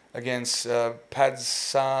 1 against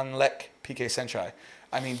Padsanlek PK Senchai.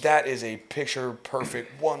 I mean, that is a picture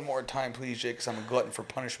perfect. One more time, please, Jake, because I'm a glutton for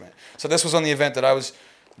punishment. So this was on the event that I was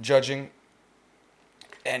judging,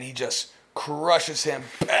 and he just crushes him.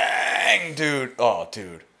 Bang, dude. Oh,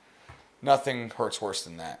 dude. Nothing hurts worse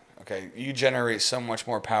than that. Okay, you generate so much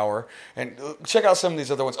more power. And check out some of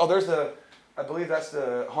these other ones. Oh, there's I believe that's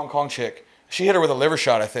the Hong Kong chick. She hit her with a liver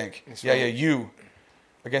shot, I think. You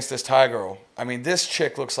against this Thai girl. I mean, this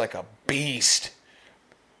chick looks like a beast.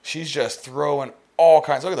 She's just throwing all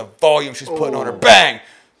kinds. Look at the volume she's putting on her. Bang,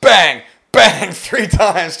 bang, bang, 3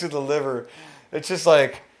 times to the liver. It's just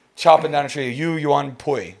like chopping down a tree. Yuan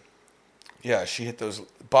Pui. Yeah, she hit those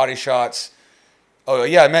body shots. Oh,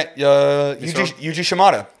 yeah, I met Yuji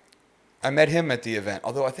Shimada. I met him at the event,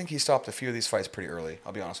 although I think he stopped a few of these fights pretty early,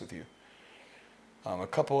 I'll be honest with you. A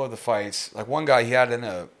couple of the fights, like one guy, he had in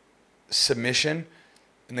a submission,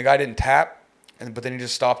 and the guy didn't tap, but then he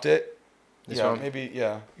just stopped it. This one?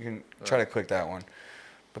 You can try to click that one.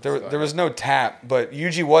 But there was no tap, but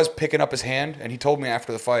Yuji was picking up his hand, and he told me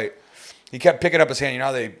after the fight, he kept picking up his hand. You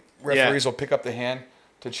know how referees will pick up the hand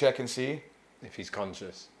to check and see? If he's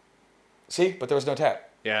conscious. See? But there was no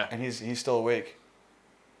tap. Yeah. And he's still awake.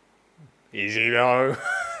 Easy though.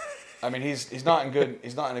 I mean, he's not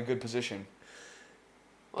in a good position.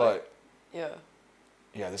 What? But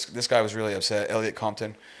Yeah. this guy was really upset. Elliot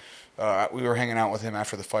Compton. We were hanging out with him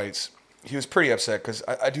after the fights. He was pretty upset because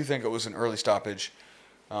I do think it was an early stoppage.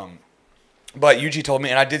 But Yuji told me,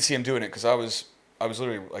 and I did see him doing it because I was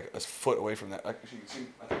literally like a foot away from that. Actually, you can see,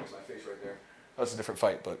 I think it's my face right there. That's a different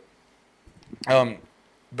fight, but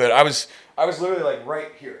I was literally like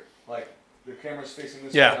right here, like the camera's facing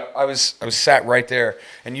this way. I was sat right there,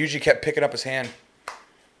 and Yuji kept picking up his hand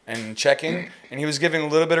and checking, and he was giving a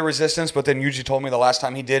little bit of resistance, but then Yuji told me the last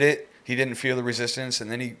time he did it, he didn't feel the resistance, and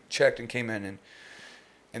then he checked and came in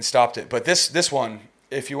and stopped it. But this one,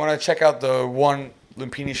 if you want to check out the one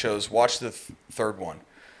Lumpini shows, watch the third one.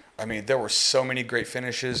 I mean, there were so many great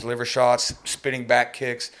finishes, liver shots, spinning back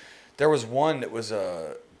kicks. There was one that was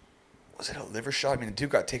it a liver shot? I mean, the dude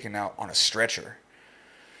got taken out on a stretcher.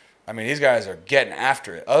 I mean, these guys are getting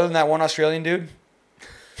after it. Other than that one Australian dude,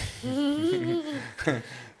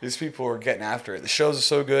 these people are getting after it. The shows are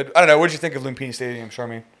so good. I don't know. What did you think of Lumpini Stadium,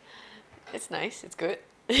 Charmaine? It's nice. It's good.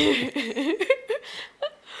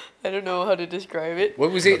 I don't know how to describe it.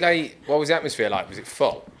 What was it like? What was the atmosphere like? Was it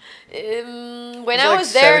full? When it I like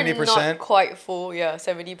was there, 70%? not quite full. Yeah,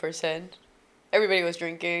 70%. Everybody was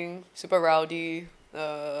drinking, super rowdy.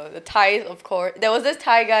 The Thais, of course. There was this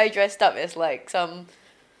Thai guy dressed up as like some,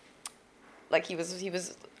 like he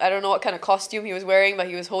was. I don't know what kind of costume he was wearing, but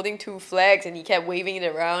he was holding 2 flags and he kept waving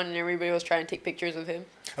it around, and everybody was trying to take pictures of him.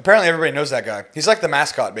 Apparently, everybody knows that guy. He's like the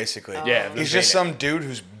mascot, basically. Yeah, He's just some dude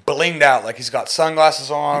who's blinged out. Like, he's got sunglasses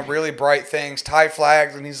on, really bright things, Thai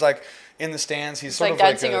flags, and he's like in the stands. He's It's sort like of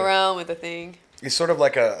dancing like around with the thing. He's sort of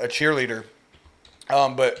like a cheerleader.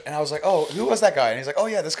 And I was like, oh, who was that guy? And he's like, oh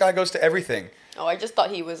yeah, this guy goes to everything. Oh, I just thought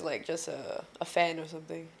he was like just a fan or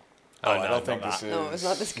something. Oh, I don't think this is. No, it's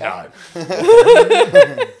not this guy.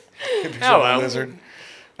 No. Lizard.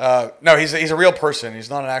 No, he's a real person. He's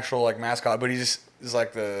not an actual like mascot, but he's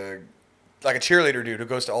like a cheerleader dude who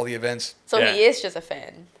goes to all the events. So Yeah. he is just a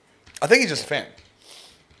fan. I think he's just a fan.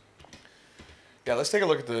 Yeah, let's take a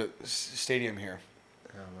look at the stadium here.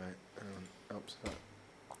 Oh, mate. Oops.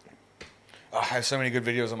 Oh, I have so many good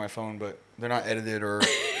videos on my phone, but they're not edited or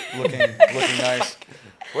looking nice.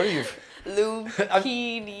 What are you?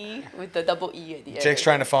 Lumpini with the double E at the end. Jake's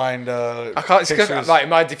trying to find. I can't. It's 'cause, like in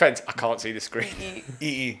my defense, I can't see the screen.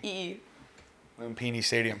 E. EE Lumpini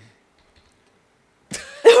Stadium.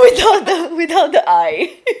 without the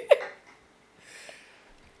I.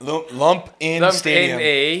 Lump in Lump Stadium. in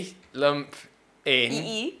E. Lump in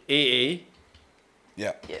EE. EE.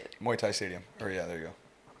 Yeah. Yeah. Muay Thai Stadium. Or yeah, there you go.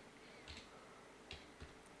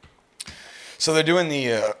 So they're doing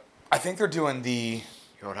the. I think they're doing the.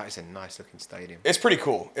 Oh, that is a nice looking stadium. It's pretty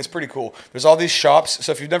cool. It's pretty cool. There's all these shops.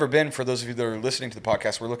 So if you've never been, for those of you that are listening to the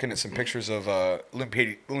podcast, we're looking at some pictures of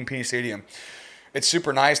Lumpini Stadium. It's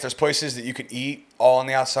super nice. There's places that you can eat all on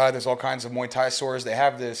the outside. There's all kinds of Muay Thai stores. They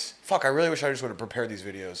have this. Fuck, I really wish I just would have prepared these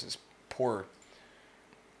videos. It's poor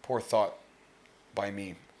thought by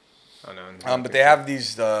me. I know. But they have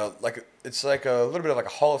these it's like a little bit of like a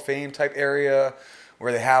Hall of Fame type area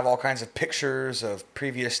where they have all kinds of pictures of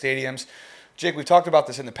previous stadiums. Jake, we've talked about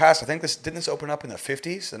this in the past. I think didn't this open up in the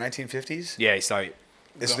 50s, the 1950s? Yeah, it's like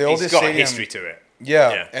It's the oldest it's got stadium. a history to it.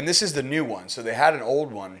 Yeah, and this is the new one. So they had an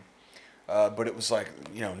old one, but it was like,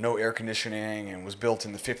 no air conditioning and was built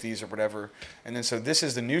in the 50s or whatever. And then so this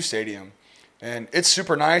is the new stadium, and it's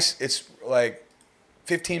super nice. It's like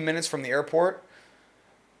 15 minutes from the airport.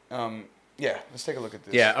 Yeah, let's take a look at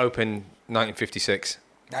this. Yeah, open 1956.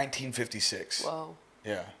 1956. Wow.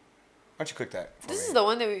 Yeah. Why don't you click that? For This me? is the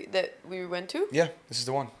one that we went to? Yeah, this is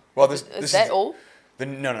the one. Well, this Is that old?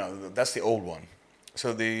 No, that's the old one.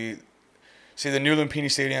 So the new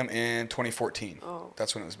Lumpini Stadium in 2014. Oh.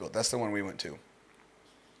 That's when it was built. That's the one we went to.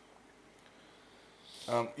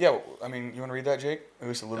 Yeah, I mean, you want to read that, Jake? At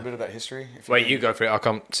least a little bit of that history. If Wait, can. you go for it. I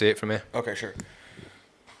can't see it from here. Okay, sure.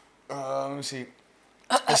 Let me see.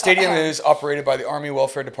 The stadium is operated by the Army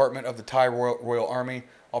Welfare Department of the Thai Royal Army.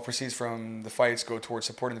 All proceeds from the fights go towards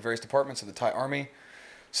supporting the various departments of the Thai Army.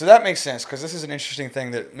 So that makes sense, because this is an interesting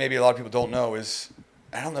thing that maybe a lot of people don't know is,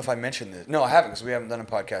 I don't know if I mentioned this. No, I haven't, because we haven't done a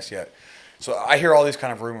podcast yet. So I hear all these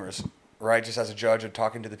kind of rumors, right, just as a judge and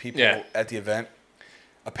talking to the people at the event.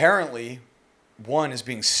 Apparently, one is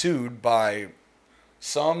being sued by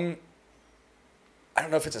some, I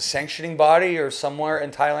don't know if it's a sanctioning body or somewhere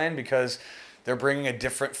in Thailand, because they're bringing a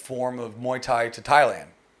different form of Muay Thai to Thailand.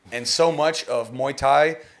 And so much of Muay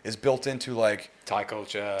Thai is built into like Thai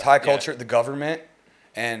culture, the government.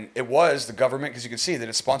 And it was the government, because you can see that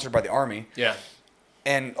it's sponsored by the army. Yeah.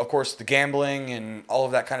 And of course the gambling and all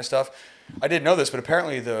of that kind of stuff. I didn't know this, but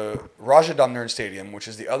apparently the Rajadamnern Stadium, which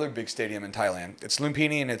is the other big stadium in Thailand, it's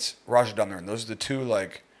Lumpini and it's Rajadamnern. Those are the two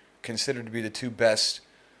considered to be the two best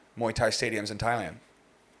Muay Thai stadiums in Thailand.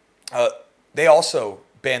 They also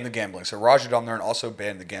banned the gambling. So Rajadamnern also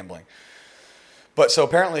banned the gambling. But so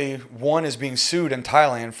apparently one is being sued in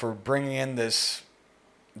Thailand for bringing in this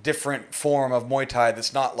different form of Muay Thai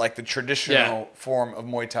that's not like the traditional form of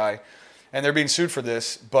Muay Thai. And they're being sued for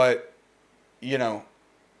this. But,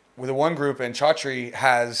 with the one group, and Chatri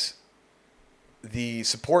has the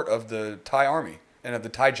support of the Thai army and of the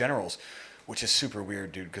Thai generals, which is super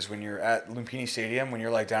weird, dude. Because when you're at Lumpini Stadium, when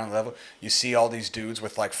you're like down level, you see all these dudes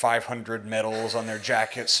with like 500 medals on their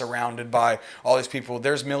jackets surrounded by all these people.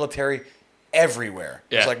 There's military everywhere.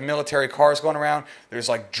 There's like military cars going around. There's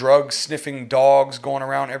like drug sniffing dogs going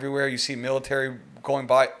around everywhere. You see military going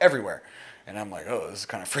by everywhere. And I'm like, oh, this is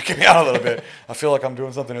kind of freaking me out a little bit. I feel like I'm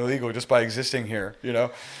doing something illegal just by existing here,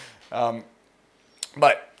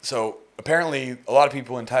 But so apparently a lot of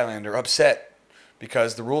people in Thailand are upset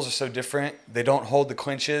because the rules are so different. They don't hold the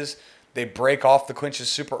clinches. They break off the clinches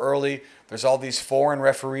super early. There's all these foreign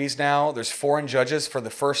referees now. There's foreign judges for the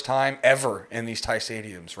first time ever in these Thai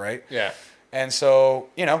stadiums, right? Yeah. And so,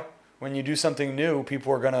 when you do something new,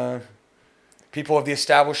 people of the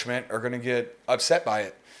establishment are going to get upset by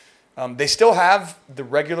it. They still have the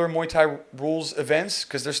regular Muay Thai rules events,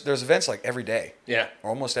 because there's events like every day. Yeah. Or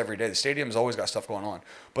almost every day. The stadium's always got stuff going on.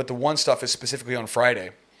 But the one stuff is specifically on Friday.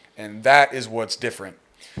 And that is what's different.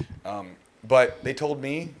 But they told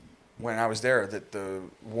me when I was there that the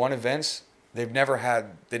one events, they've never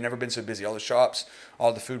been so busy. All the shops,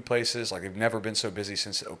 all the food places, they've never been so busy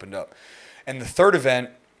since it opened up. And the third event,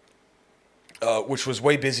 which was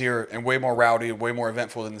way busier and way more rowdy and way more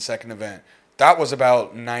eventful than the second event, that was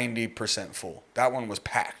about 90% full. That one was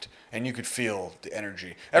packed, and you could feel the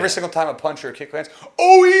energy. Every single time a punch or a kick lands,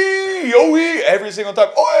 "Oi! Oi!" Every single time,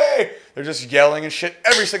 "Oi!" They're just yelling and shit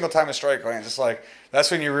every single time a strike lands. It's like,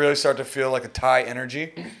 that's when you really start to feel like a Thai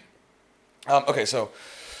energy. Okay, so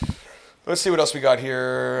let's see what else we got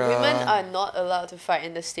here. Women are not allowed to fight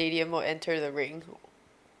in the stadium or enter the ring.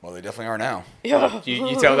 Well, they definitely are now. Yeah.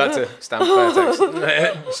 You tell that to Stamp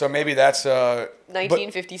Fairtex. So maybe that's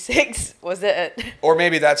 1956 was it? or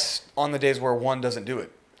maybe that's on the days where one doesn't do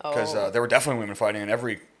it, because Oh. there were definitely women fighting in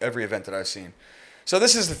every event that I've seen. So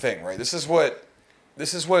this is the thing, right? This is what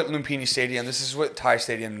Lumpini Stadium, this is what Thai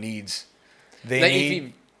Stadium needs. They Like,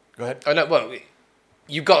 need. Go ahead. Oh no, well,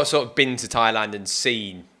 you've got to sort of been to Thailand and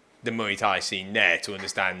seen the Muay Thai scene there to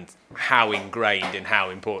understand how ingrained and how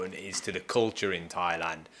important it is to the culture in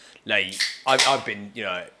Thailand. Like, I've been,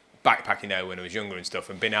 backpacking there when I was younger and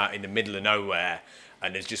stuff, and been out in the middle of nowhere,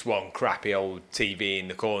 and there's just one crappy old TV in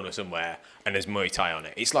the corner somewhere, and there's Muay Thai on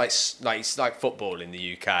it. It's like football in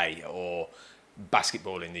the UK or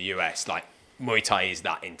basketball in the US. Like, Muay Thai is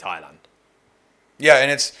that in Thailand. Yeah,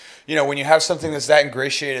 and it's, when you have something that's that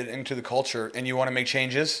ingratiated into the culture and you want to make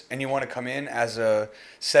changes and you want to come in as a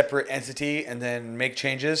separate entity and then make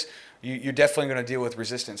changes, you're definitely going to deal with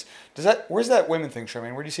resistance. Where's that women thing,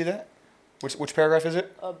 Charmaine? Where do you see that? Which paragraph is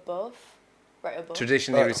it? Above. Right above.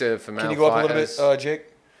 Traditionally reserved for male fighters. Can you go fighters. up a little bit, Jake?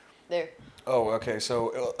 There. Oh, okay.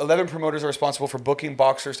 So 11 promoters are responsible for booking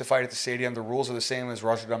boxers to fight at the stadium. The rules are the same as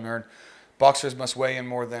Roger Damnern. Boxers must weigh in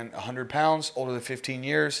more than 100 pounds, older than 15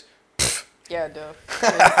 years. Yeah, duh.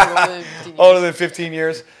 Older than 15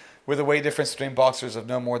 years, with a weight difference between boxers of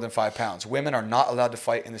no more than 5 pounds. Women are not allowed to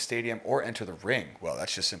fight in the stadium or enter the ring. Well,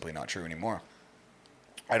 that's just simply not true anymore.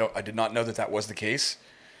 I did not know that was the case.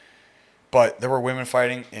 But there were women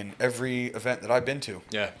fighting in every event that I've been to.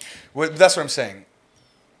 Yeah. Well, that's what I'm saying.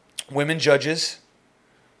 Women judges,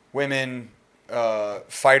 women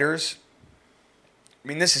fighters. I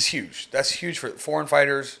mean, this is huge. That's huge for foreign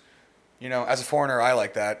fighters. As a foreigner, I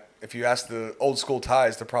like that. If you ask the old school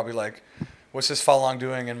Thais, they're probably like, what's this Falong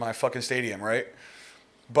doing in my fucking stadium, right?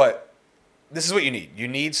 But this is what you need. You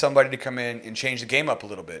need somebody to come in and change the game up a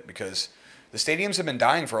little bit, because the stadiums have been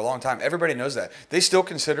dying for a long time. Everybody knows that. They still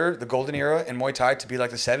consider the golden era in Muay Thai to be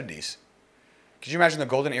like the 70s. Could you imagine the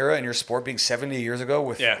golden era in your sport being 70 years ago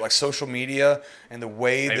with like social media and the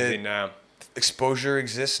way Everything that now. Exposure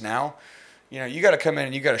exists now? You got to come in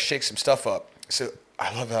and you got to shake some stuff up. So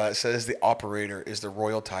I love how it says the operator is the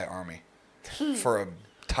Royal Thai Army for a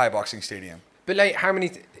Thai boxing stadium. But like, how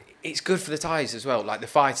many? It's good for the Thais as well. Like the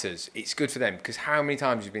fighters, it's good for them, because how many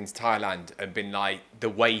times you've been to Thailand and been like the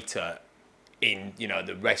waiter in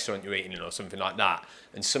the restaurant you're eating in or something like that,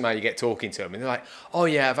 and somehow you get talking to them and they're like, oh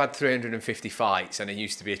yeah, I've had 350 fights and I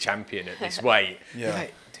used to be a champion at this weight. Yeah. You're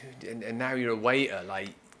like, dude, and now you're a waiter. Like,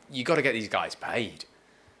 you got to get these guys paid.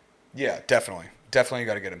 Yeah, definitely you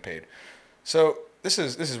got to get them paid. So this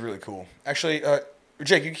is really cool. Actually,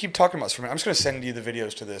 Jake, you can keep talking about this for a minute. I'm just going to send you the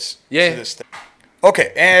videos to this. Yeah. To this thing.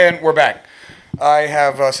 Okay, and we're back. I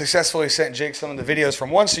have successfully sent Jake some of the videos from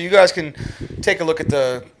one, so you guys can take a look at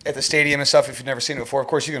the stadium and stuff if you've never seen it before. Of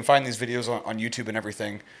course, you can find these videos on YouTube and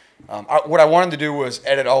everything. What I wanted to do was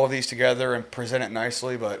edit all of these together and present it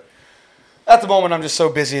nicely, but at the moment I'm just so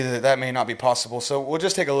busy that may not be possible. So we'll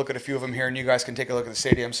just take a look at a few of them here, and you guys can take a look at the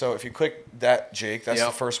stadium. So if you click that, Jake, that's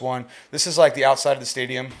the first one. This is like the outside of the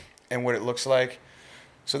stadium and what it looks like.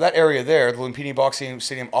 So that area there, the Lumpini Boxing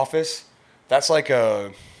Stadium office, that's like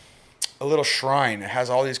a little shrine. It has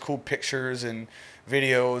all these cool pictures and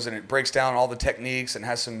videos, and it breaks down all the techniques and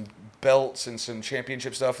has some belts and some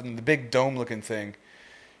championship stuff. And the big dome-looking thing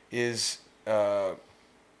is the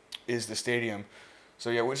stadium. So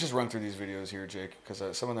yeah, we'll just run through these videos here, Jake,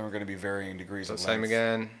 because some of them are going to be varying degrees of length. Same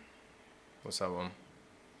again. What's that one?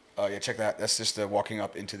 Yeah, check that. That's just walking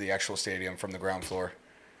up into the actual stadium from the ground floor,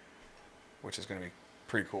 which is going to be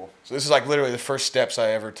pretty cool. So this is like literally the first steps I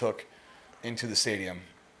ever took into the stadium.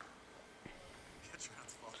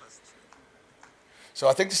 So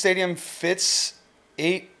I think the stadium fits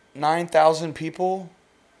 9,000 people,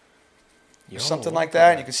 or something like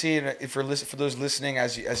that. And you can see it for those listening,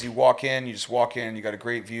 as you walk in, you just walk in, you got a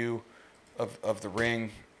great view of the ring.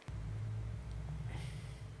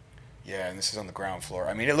 Yeah, and this is on the ground floor.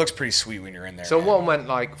 I mean, it looks pretty sweet when you're in there. So man. one went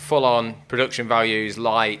like full on production values,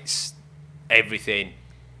 lights, everything.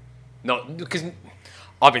 Not because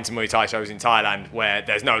I've been to Muay Thai shows in Thailand where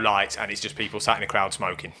there's no lights and it's just people sat in a crowd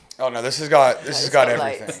smoking. Oh no, this has got everything.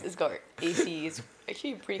 Lights. It's got AC. It's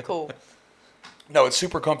actually pretty cool. No, it's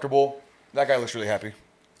super comfortable. That guy looks really happy.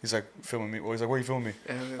 He's like filming me. Well, he's like, "Where are you filming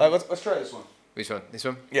me?" Let's try this one. Which one? This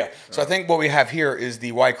one? Yeah. So I think what we have here is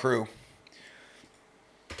the Y Crew,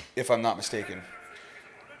 if I'm not mistaken.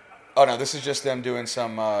 Oh no, this is just them doing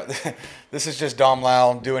some. This is just Dom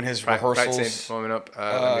Lau doing his rehearsals. Practicing, warming up.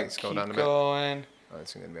 Let me scroll down a bit. Going. Oh,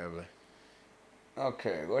 it's going to be over there.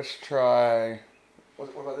 Okay, let's try. What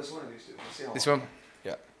about this one or these two? Let's see how This long. one?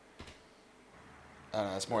 Yeah. I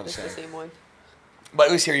don't know. It's more the It's same. the same one. But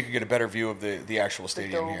at least here you can get a better view of the actual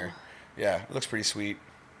stadium dome. here. Yeah, it looks pretty sweet.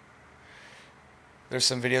 There's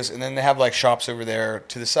some videos, and then they have like shops over there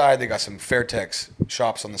to the side. They got some Fairtex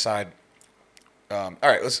shops on the side. All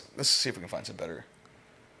right, let's see if we can find some better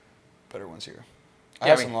ones here. I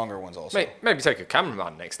have some longer ones also. Maybe take a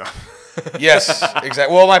cameraman next time. Yes,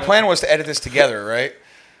 exactly. Well, my plan was to edit this together, right?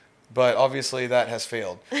 but obviously that has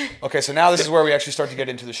failed. Okay, so now this is where we actually start to get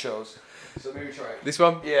into the shows. So maybe try it. This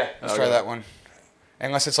one? Yeah, let's try that one.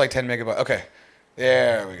 Unless it's like 10 megabytes. Okay,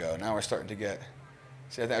 there we go. Now we're starting to get.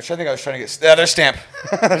 See, I think I was trying to get. Yeah, there's Stamp.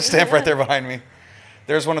 There's Stamp right there behind me.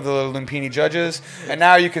 There's one of the Lumpini judges, and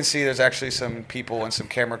now you can see there's actually some people and some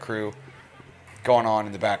camera crew going on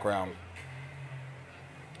in the background,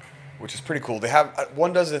 which is pretty cool. They have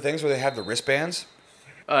one does the things where they have the wristbands.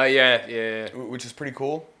 Yeah. Which is pretty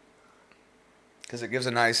cool because it gives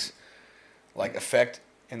a nice like effect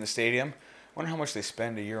in the stadium. I wonder how much they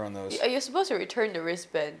spend a year on those. You're supposed to return the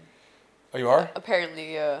wristband. Oh, you are?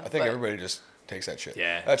 Apparently, yeah. I think everybody just takes that shit.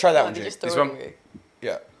 Yeah. Try that one, they Jake. just throw This it one? away.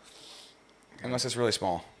 Yeah. Unless it's really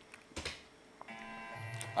small.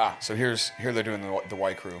 So here they're doing the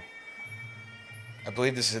Y crew. I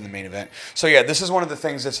believe this is in the main event. So yeah, this is one of the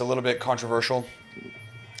things that's a little bit controversial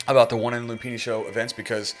about the One in Lumpini show events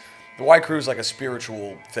because the Y crew is like a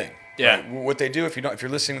spiritual thing. Yeah. Right? What they do if you're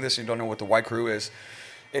listening to this and you don't know what the Y crew is,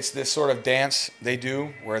 it's this sort of dance they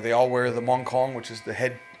do where they all wear the mongkong, which is the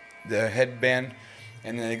headband,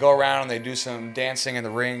 and then they go around and they do some dancing in the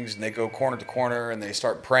rings and they go corner to corner and they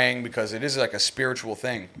start praying because it is like a spiritual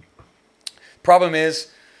thing. Problem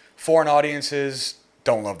is, foreign audiences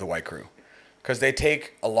don't love the Y crew because they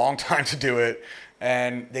take a long time to do it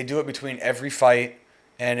and they do it between every fight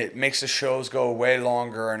and it makes the shows go way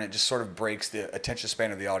longer and it just sort of breaks the attention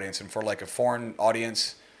span of the audience. And for like a foreign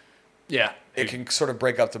audience, Yeah. it can sort of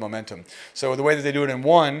break up the momentum. So the way that they do it in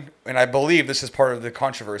one, and I believe this is part of the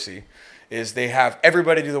controversy, is they have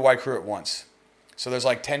everybody do the Y crew at once. So there's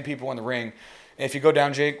like 10 people in the ring. And if you go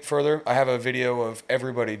down, Jake, further, I have a video of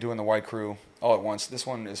everybody doing the Y crew all at once. This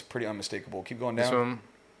one is pretty unmistakable. Keep going down. This one.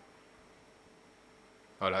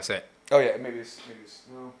 Oh, that's it. Oh, yeah, maybe it's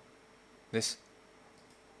no. This.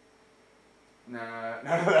 Nah,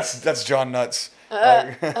 no, that's John Nuts.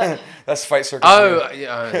 That's Fight Circus. Oh,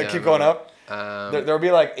 yeah. Keep going up. Um, There'll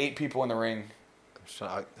be like 8 people in the ring.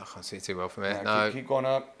 I can't see it too well from here. Yeah, No. keep going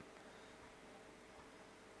up.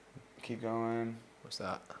 Keep going. What's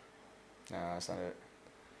that? No, that's not it.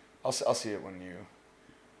 I'll see it when you.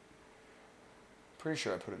 Pretty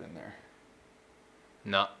sure I put it in there.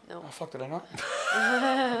 No. Oh fuck! Did I not?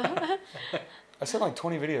 I sent like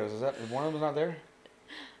 20 videos. Is one of them not there?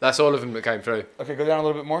 That's all of them that came through. Okay, go down a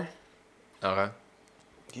little bit more. Okay.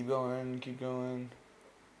 Keep going. Keep going.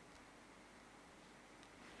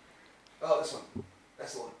 Oh, this one.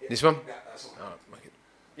 That's the one. Yeah. This one? Yeah, that's the one. Oh, make it.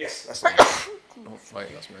 Yes, that's the one. Oh,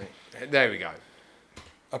 wait, that's me. There we go.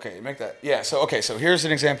 Okay, make that. Yeah, so here's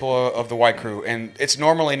an example of the Y crew, and it's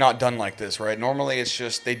normally not done like this, right? Normally it's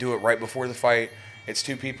just they do it right before the fight. It's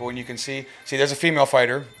 2 people, and you can see there's a female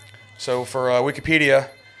fighter. So for Wikipedia,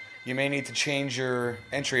 you may need to change your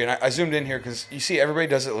entry. And I zoomed in here because you see everybody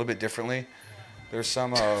does it a little bit differently. There's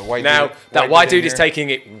some white Now, dude. that white dude is taking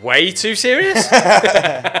it way too serious.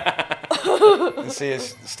 You see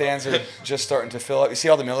his stands are just starting to fill up. You see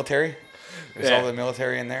all the military? There's Yeah. all the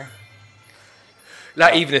military in there.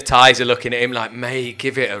 Like, even the Thais are looking at him like, mate,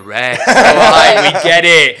 give it a rest. All right, we get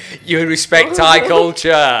it. You respect Thai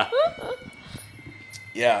culture.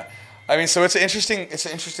 Yeah, I mean, so it's an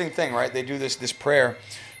interesting thing, right? They do this prayer.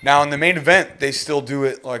 Now in the main event, they still do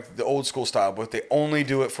it like the old school style, but they only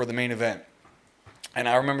do it for the main event. And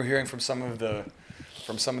I remember hearing from some of the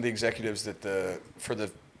executives that for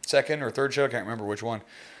the second or third show, I can't remember which one,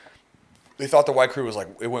 they thought the Y crew was like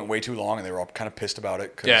it went way too long, and they were all kind of pissed about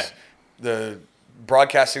it because the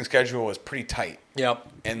broadcasting schedule was pretty tight. Yep.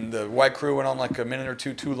 And the Y crew went on like a minute or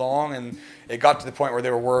two too long, and it got to the point where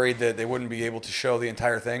they were worried that they wouldn't be able to show the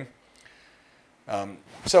entire thing.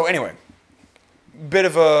 So anyway, bit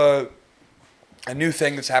of a new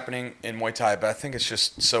thing that's happening in Muay Thai, but I think it's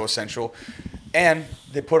just so essential. And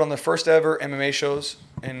they put on the first ever MMA shows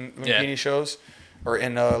in Lumpini shows, or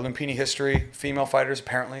in Lumpini history, female fighters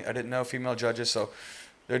apparently. I didn't know, female judges. So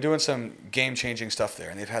they're doing some game-changing stuff there,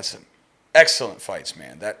 and they've had some excellent fights,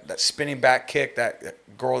 man. That spinning back kick, that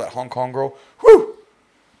girl, that Hong Kong girl, whoo!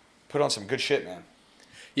 Put on some good shit, man.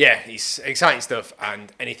 Yeah, it's exciting stuff,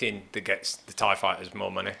 and anything that gets the Thai fighters more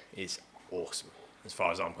money is awesome, as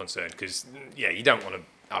far as I'm concerned. Because you don't want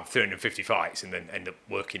to have 350 fights and then end up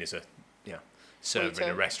working as a server in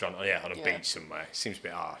a restaurant, on a beach somewhere. It seems a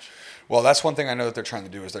bit harsh. Well, that's one thing I know that they're trying to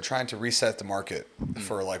do is they're trying to reset the market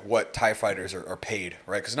for like what Thai fighters are paid,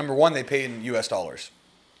 right? Because number one, they pay in U.S. dollars,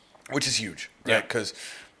 which is huge, right? Because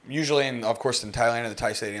usually, of course, in Thailand and the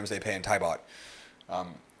Thai stadiums, they pay in Thai baht.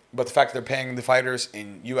 But the fact that they're paying the fighters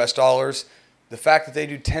in U.S. dollars, the fact that they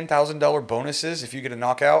do $10,000 bonuses if you get a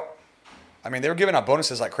knockout. I mean, they were giving out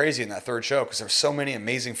bonuses like crazy in that third show because there's so many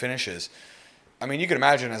amazing finishes. I mean, you can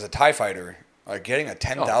imagine as a Thai fighter, Like getting a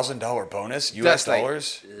 $10,000 bonus, US That's like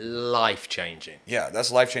dollars. life changing. Yeah, that's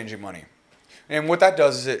life-changing money. And what that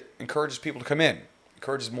does is it encourages people to come in.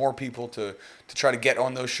 Encourages more people to try to get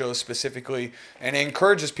on those shows specifically. And it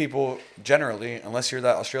encourages people generally, unless you're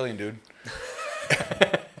that Australian dude,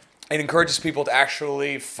 it encourages people to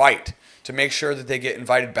actually fight, to make sure that they get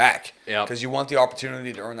invited back. Yep. Because you want the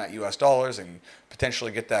opportunity to earn that US dollars and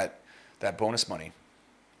potentially get that bonus money.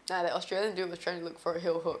 Nah, the Australian dude was trying to look for a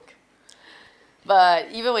heel hook.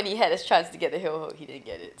 But even when he had his chance to get the heel hook, he didn't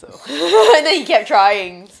get it. So and then he kept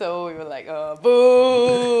trying. So we were like,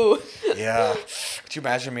 boo. Yeah. Could you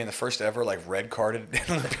imagine being the first ever like red carded in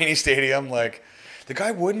Lumpini Stadium? Like the guy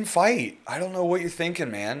wouldn't fight. I don't know what you're thinking,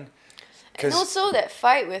 man. And also that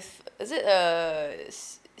fight with, is it a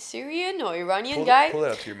Syrian or Iranian Pull guy?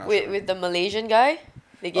 that up to your mouth. With the Malaysian guy.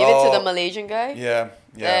 They gave it to the Malaysian guy. Yeah.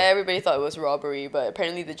 Everybody thought it was robbery, but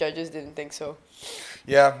apparently the judges didn't think so.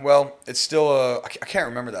 Yeah, well, it's still I can't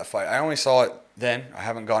remember that fight. I only saw it then. I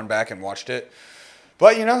haven't gone back and watched it.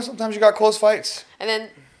 But, you know, sometimes you got close fights. And then,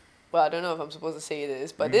 well, I don't know if I'm supposed to say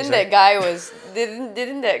this, but You can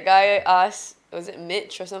didn't that guy ask, was it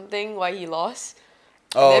Mitch or something, why he lost?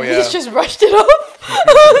 Oh, and then yeah. Mitch just brushed it off.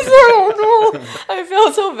 I was like, oh no. I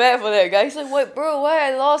felt so bad for that guy. He's like, what, bro,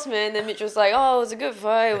 why I lost, man? And Mitch was like, oh, it was a good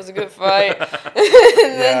fight.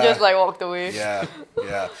 and then just like walked away. Yeah.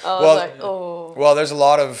 I was like, oh. Well, there's a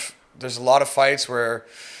lot of fights where,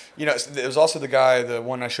 you know, there was also the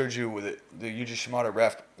one I showed you with the Yuji Shimada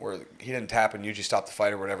ref where he didn't tap and Yuji stopped the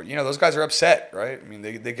fight or whatever. You know, those guys are upset, right? I mean,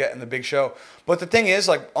 they get in the big show. But the thing is,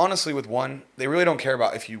 like, honestly, with one, they really don't care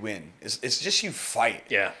about if you win. It's just you fight.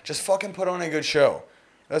 Yeah. Just fucking put on a good show.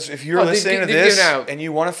 That's if you're Oh, listening to they've this given out- and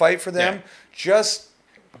you want to fight for them, Yeah. just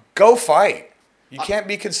go fight. You can't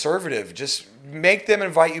be conservative. Just make them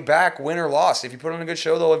invite you back, win or loss. If you put on a good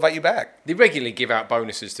show, they'll invite you back. They regularly give out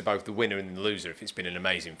bonuses to both the winner and the loser if it's been an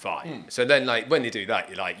amazing fight. So then, like, when they do that,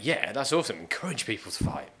 you're like, yeah, that's awesome. Encourage people to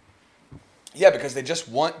fight. Yeah, because they just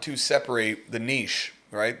want to separate the niche,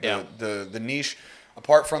 right? Yeah. The niche,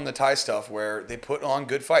 apart from the Thai stuff, where they put on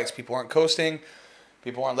good fights. People aren't coasting.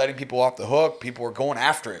 People aren't letting people off the hook. People are going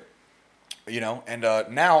after it. You know, and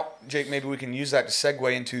now, Jake, maybe we can use that to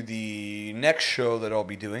segue into the next show that I'll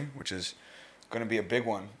be doing, which is going to be a big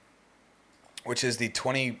one, which is the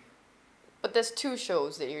 20... But there's 2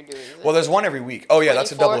 shows that you're doing. Well, there's one every week. Oh, yeah,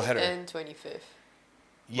 that's a 24th doubleheader. and 25th.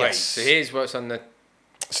 Yes. Right, so here's what's on the...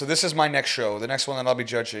 So this is my next show. The next one that I'll be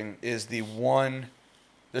judging is the one...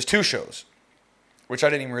 There's 2 shows, which I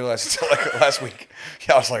didn't even realize until like last week.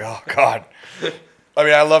 Yeah, I was like, oh, God. I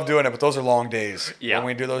mean, I love doing it, but those are long days. Yeah. When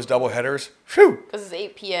we do those double headers, whew. Because it's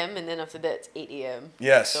 8 p.m. and then after that it's 8 a.m.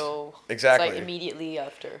 Yes, So exactly. it's like immediately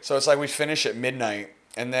after. So it's like we finish at midnight,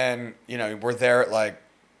 and then, you know, we're there at like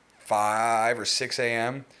 5 or 6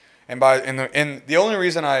 a.m. And the only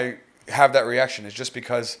reason I have that reaction is just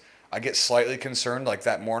because I get slightly concerned like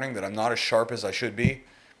that morning that I'm not as sharp as I should be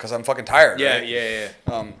because I'm fucking tired. Yeah, right?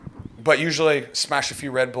 yeah. But usually smash a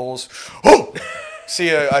few Red Bulls. Oh!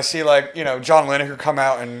 I see like, you know, John Lineker come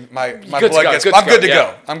out and my blood gets... I'm good to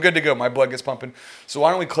go. I'm good to go. My blood gets pumping. So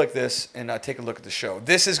why don't we click this and take a look at the show.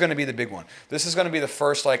 This is going to be the big one. This is going to be the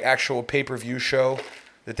first like actual pay-per-view show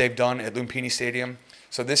that they've done at Lumpini Stadium.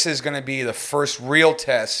 So this is going to be the first real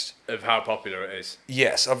test... Of how popular it is.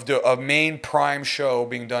 Yes, of a main prime show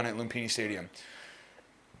being done at Lumpini Stadium.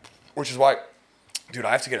 Which is why, dude,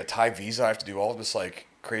 I have to get a Thai visa. I have to do all of this like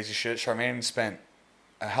crazy shit. Charmaine spent...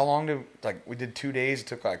 how long we did 2 days. It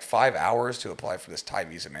took like 5 hours to apply for this Thai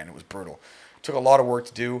visa, man. It was brutal. It took a lot of work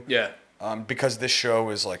to do. Yeah. Because this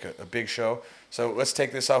show is like a big show. So let's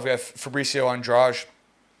take this off. We have Fabricio Andrade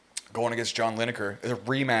going against John Lineker. It's a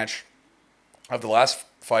rematch of the last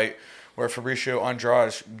fight where Fabricio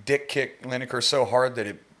Andrade dick kicked Lineker so hard that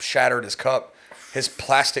it shattered his cup. His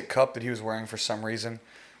plastic cup that he was wearing for some reason.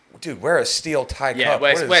 Dude, wear a steel Thai Yeah, cup.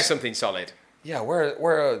 wear something solid. Yeah,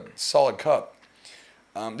 wear a solid cup.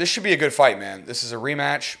 This should be a good fight, man. This is a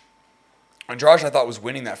rematch. Andrade, I thought, was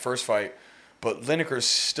winning that first fight, but Lineker's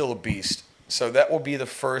still a beast. So that will be the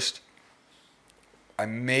first. I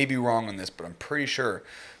may be wrong on this, but I'm pretty sure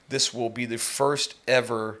this will be the first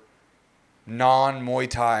ever non-Muay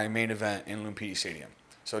Thai main event in Lumpini Stadium.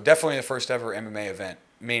 So definitely the first ever MMA event,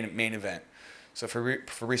 main event. So for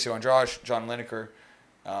Fabricio Andrade, John Lineker,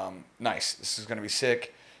 nice. This is going to be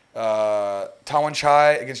sick. Tawan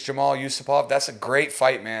Chai against Jamal Yusupov. That's a great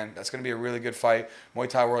fight, man. That's going to be a really good fight. Muay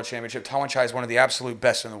Thai World Championship. Tawan Chai is one of the absolute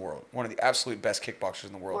best in the world. One of the absolute best kickboxers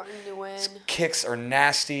in the world. Martin Nguyen. His kicks are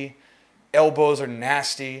nasty. Elbows are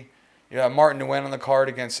nasty. You got Martin Nguyen on the card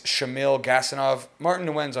against Shamil Gasanov. Martin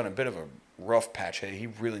Nguyen's on a bit of a rough patch. Hey, he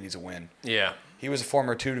really needs a win. Yeah. He was a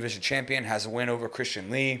former 2-division champion, has a win over Christian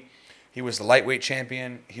Lee. He was the lightweight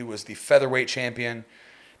champion. He was the featherweight champion.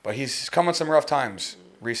 But he's come on some rough times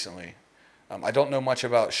recently. I don't know much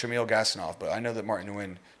about Shamil Gasanov, but I know that Martin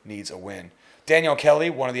Nguyen needs a win. Danielle Kelly,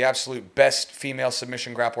 one of the absolute best female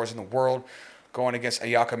submission grapplers in the world, going against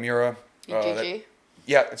Ayaka Mura. BJJ.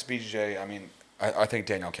 Yeah, it's BJJ. I mean, I think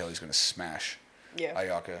Danielle Kelly's going to smash Yeah.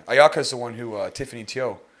 Ayaka. Ayaka's the one who Tiffany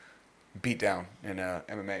Teo beat down in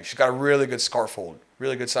MMA. She's got a really good scarf hold,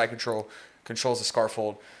 really good side control, controls the scarf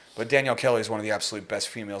hold. But Danielle Kelly is one of the absolute best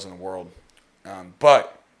females in the world.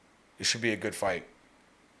 But it should be a good fight.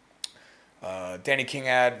 Danny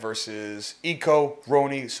Kingad versus Iko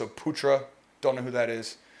Roni Soputra. Don't know who that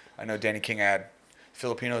is. I know Danny Kingad.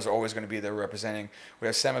 Filipinos are always going to be there representing. We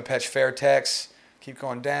have Samapech Fairtex. Keep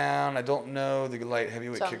going down. I don't know the light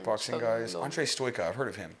heavyweight kickboxing guys. Andre Stoica. I've heard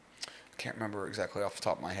of him. Can't remember exactly off the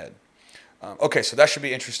top of my head. Okay, so that should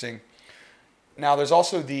be interesting. Now, there's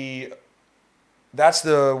also that's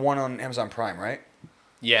the one on Amazon Prime, right?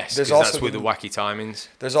 Yes, There's because also that's with the wacky timings.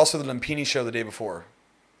 There's also the Lumpini show the day before.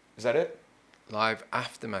 Is that it? Live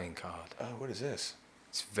after main card. Oh, what is this?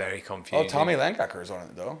 It's very confusing. Oh, Tommy Langacker is on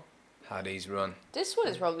it, though. How these run. This one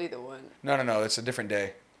is probably the one. No. It's a different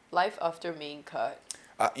day. Life after main cut.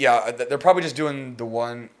 Yeah, they're probably just doing the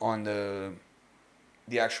one on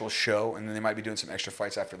the actual show, and then they might be doing some extra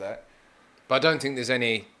fights after that. But I don't think there's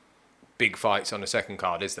any big fights on the second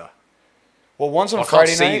card, is there? Well, one's on I can't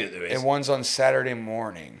Friday see night, that there is. and one's on Saturday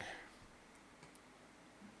morning.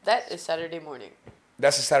 That is Saturday morning.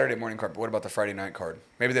 That's the Saturday morning card, but what about the Friday night card?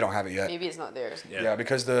 Maybe they don't have it yet. Maybe it's not there. Yeah,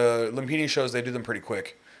 because the Lumpini shows, they do them pretty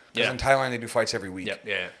quick. Because in Thailand, they do fights every week.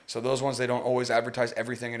 Yeah. So those ones, they don't always advertise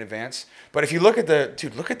everything in advance. But if you look at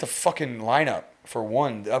look at the fucking lineup for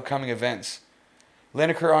the upcoming events.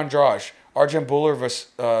 Lineker Andrade, Arjan Buller versus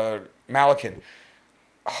Malakin.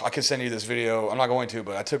 I could send you this video. I'm not going to,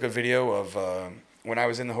 but I took a video of when I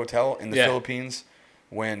was in the hotel in the Philippines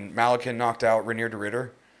when Malakin knocked out Renier de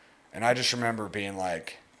Ritter. And I just remember being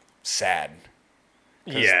like sad.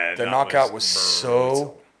 Yeah, The knockout was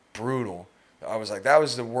so brutal. I was like, that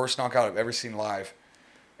was the worst knockout I've ever seen live.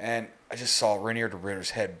 And I just saw Renier de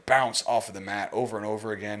Ritter's head bounce off of the mat over and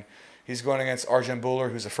over again. He's going against Arjan Buller,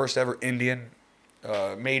 who's the first ever Indian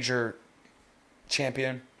major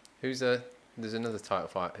champion. There's another title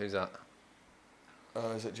fight. Who's that?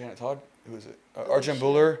 Is it Janet Todd? Who is it? Arjan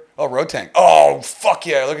Buller. Oh, Rotang. Oh, fuck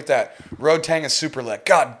yeah. Look at that. Rotang and Superlek.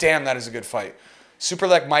 God damn, that is a good fight.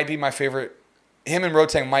 Superlek might be my favorite. Him and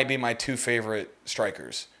Rotang might be my two favorite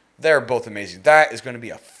strikers. They're both amazing. That is going to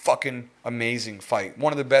be a fucking amazing fight.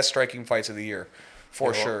 One of the best striking fights of the year,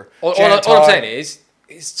 for sure. All I'm saying is,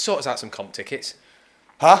 it sorts out some comp tickets.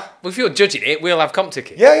 Huh? Well, if you're judging it, we'll have comp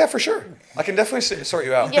tickets. Yeah, for sure. I can definitely sort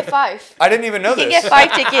you out. You get 5. I didn't even know You this. get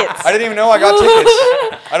 5 tickets. I didn't even know I got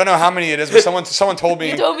tickets. I don't know how many it is, but someone told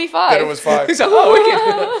me You told me 5. that it was 5. He's like, oh,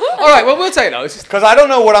 wicked. All right, well, we'll take those. Because I don't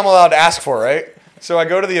know what I'm allowed to ask for, right? So I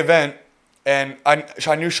go to the event, and I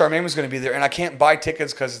knew Charmaine was going to be there, and I can't buy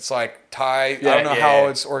tickets because it's like Thai. I don't know how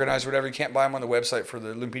it's organized or whatever. You can't buy them on the website for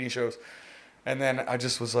the Lumpini shows. And then I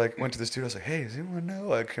just was like, went to this dude. I was like, hey, does anyone know?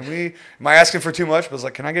 Like, am I asking for too much? But I was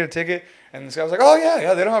like, can I get a ticket? And this guy was like, oh,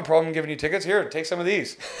 yeah, they don't have a problem giving you tickets. Here, take some of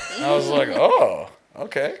these. And I was like, oh,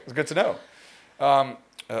 okay. It's good to know.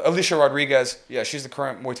 Alicia Rodriguez, yeah, she's the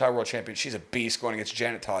current Muay Thai world champion. She's a beast going against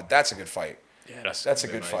Janet Todd. That's a good fight. Yeah, That's a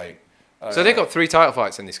good fight. So they got 3 title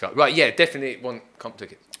fights in this card. Right, yeah, definitely one comp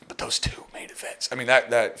ticket. But those 2 main events. I mean,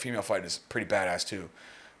 that female fight is pretty badass, too.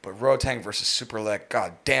 But Rotang versus Superlek,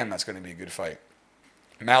 god damn, that's going to be a good fight.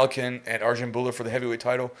 Malakin and Arjan Buller for the heavyweight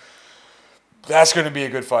title. That's going to be a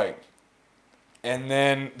good fight. And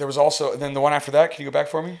then there was also, the one after that, can you go back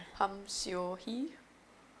for me? Ham Seo Hee.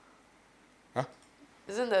 Huh?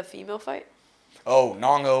 Isn't the female fight? Oh,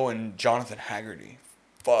 Nongo and Jonathan Haggerty.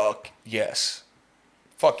 Fuck yes.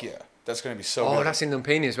 Fuck yeah. That's going to be so good. Oh, that's in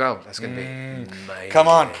Lumpini as well. That's going to be amazing. Come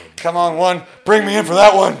on, one. Bring me in for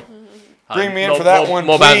that one. Bring me in for that one,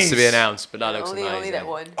 More please. bands to be announced, but that looks amazing. Only that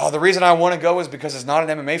one. Oh, the reason I want to go is because it's not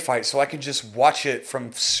an MMA fight, so I can just watch it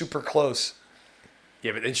from super close.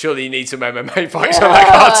 Yeah, but then surely you need some MMA fights on that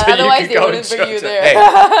card so Otherwise you they can go wouldn't and bring you judge it.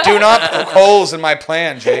 there. Hey, do not poke holes in my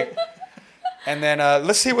plan, Jake. And then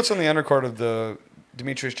let's see what's on the undercard of the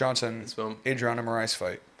Demetrius Johnson, one. Adriana Moraes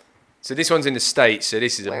fight. So this one's in the States, so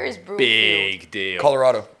this is Where is a Broomfield? big deal.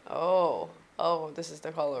 Colorado. Oh, this is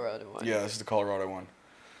the Colorado one. Yeah, this is the Colorado one.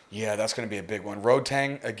 Yeah, that's going to be a big one.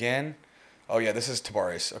 Rotang again. Oh, yeah, this is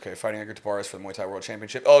Tabares. Okay, fighting Edgar Tabares for the Muay Thai World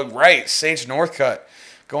Championship. Oh, right, Sage Northcutt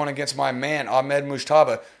going against my man, Ahmed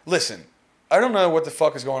Mujtaba. Listen, I don't know what the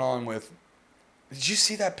fuck is going on with... Did you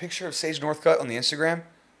see that picture of Sage Northcutt on the Instagram?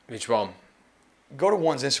 Which one? go to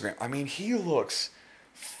one's Instagram. I mean, he looks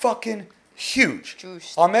fucking huge.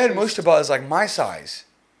 Juiced. Ahmed Juiced. Mushtaba is like my size.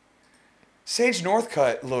 Sage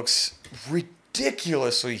Northcutt looks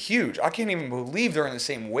ridiculously huge. I can't even believe they're in the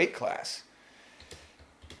same weight class.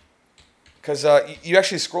 Because you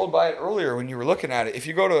actually scrolled by it earlier when you were looking at it. If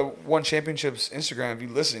you go to One Championship's Instagram, if you're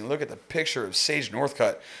listening, look at the picture of Sage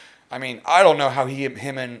Northcutt. I mean, I don't know how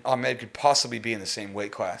him and Ahmed could possibly be in the same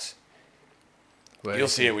weight class. You'll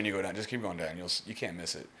see it when you go down. Just keep going down. You can't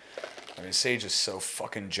miss it. I mean, Sage is so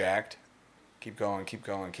fucking jacked. Keep going, keep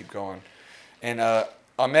going, keep going. And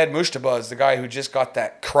Ahmed Mushtaba is the guy who just got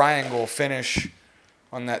that triangle finish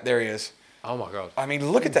on that. There he is. Oh my god. I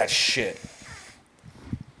mean, look at that shit.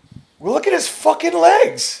 Well, look at his fucking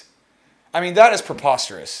legs. I mean, that is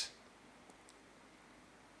preposterous.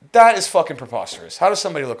 That is fucking preposterous. How does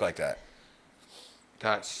somebody look like that?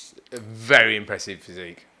 That's a very impressive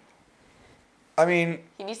physique. I mean,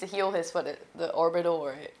 He needs to heal his the orbital,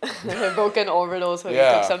 right? The broken orbital, so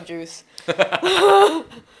Yeah. he took some juice.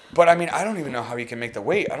 but I mean, I don't even know how he can make the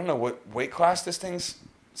weight. I don't know what weight class this thing's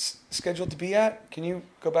scheduled to be at. Can you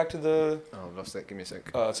go back to the... Oh, I've lost it. Give me a sec.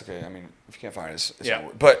 Oh, it's okay. I mean, if you can't find it, it's Yeah.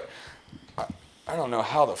 not, but I don't know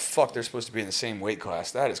how the fuck they're supposed to be in the same weight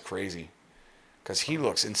class. That is crazy. Because he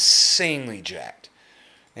looks insanely jacked.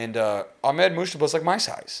 And Ahmed Mushtaba's like my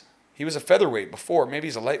size. He was a featherweight before. Maybe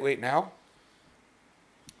he's a lightweight now.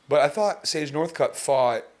 But I thought Sage Northcutt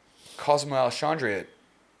fought Cosmo Alexandre at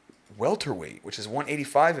welterweight, which is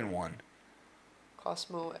 185 and 1.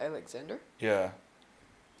 Cosmo Alexander? Yeah.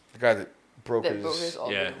 The guy that broke That broke his his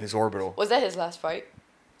orbital. Yeah. his orbital. Was that his last fight?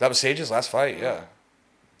 That was Sage's last fight, yeah.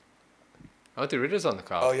 Oh, the Ritter's on the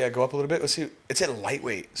card. Oh, yeah, go up a little bit. Let's see. It's at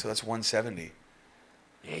lightweight, so that's 170.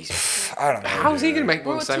 Yeah, he's... I don't know. How's he dude. going to make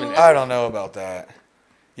Bro, 170? Tula- I don't know about that.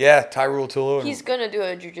 Yeah, Tyrell Tulu and He's gonna do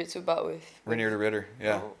a jiu-jitsu bout with... Rainier de Ritter.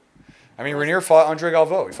 Yeah. Oh. I mean, Rainier fought Andre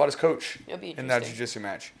Galvo. He fought his coach It'll be in that interesting. jiu-jitsu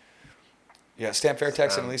match. Yeah, Stamp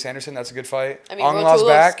Fairtex and Elise Anderson. That's a good fight. I mean, Angla's Rotulo's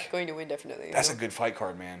back. going to win definitely. That's a good fight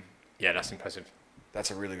card, man. Yeah, that's impressive.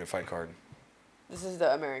 That's a really good fight card. This is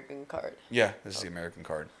the American card. Yeah, this is the American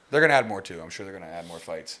card. They're gonna add more too. I'm sure they're gonna add more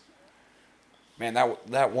fights. Man,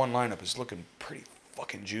 that one lineup is looking pretty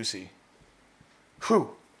fucking juicy.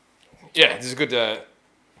 Whew. Yeah, there's a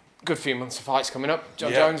good few months of fights coming up.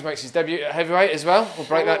 John Yeah. Jones makes his debut at heavyweight as well. We'll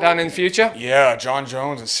break that down in the future. Yeah, John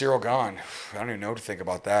Jones and Cyril Gahn. I don't even know what to think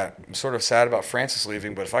about that. I'm sort of sad about Francis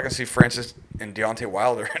leaving, but if I can see Francis and Deontay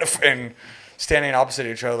Wilder and standing opposite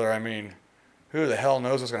each other, I mean, who the hell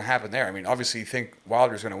knows what's going to happen there? I mean, obviously you think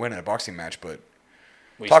Wilder's going to win in a boxing match, but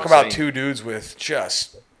We talk shall about see. two dudes with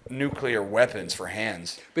just nuclear weapons for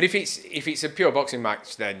hands. But if it's a pure boxing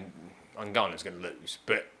match, then Ngannou's going to lose.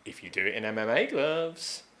 But if you do it in MMA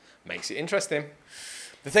gloves, makes it interesting.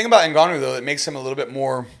 The thing about Ngannou, though, that makes him a little bit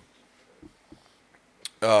more,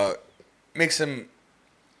 makes him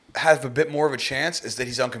have a bit more of a chance is that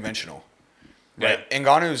he's unconventional. Right? Yeah.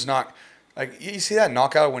 Ngannou's not, like, you see that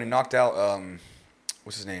knockout when he knocked out,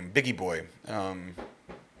 what's his name? Biggie Boy.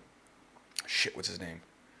 What's his name?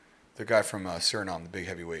 The guy from Suriname, the big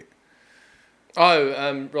heavyweight.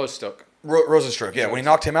 Oh, Rostock. Rosenstruck, yeah. When he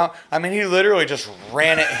knocked him out, I mean, he literally just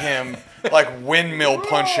ran at him like windmill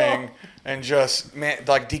punching and just,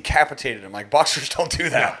 like decapitated him. Like, boxers don't do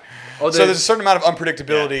that. Oh, So there's a certain amount of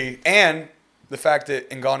unpredictability and the fact that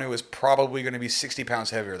Ngannou is probably going to be 60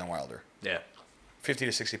 pounds heavier than Wilder. Yeah. 50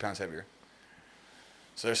 to 60 pounds heavier.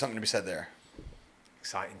 So there's something to be said there.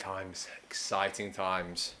 Exciting times. Exciting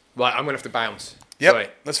times. Right, I'm going to have to bounce. Yep. Sorry.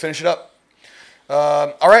 Let's finish it up.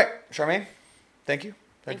 All right, Charmaine, thank you.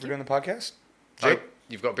 Thank you for doing the podcast. Oh, Jake?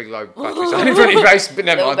 you've got a big low battery sign in front of your face, but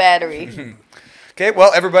never Low mind. battery. Okay,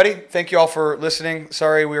 well, everybody, thank you all for listening.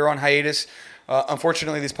 Sorry we were on hiatus.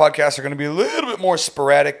 Unfortunately, these podcasts are going to be a little bit more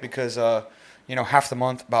sporadic because, half the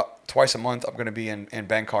month, about twice a month, I'm going to be in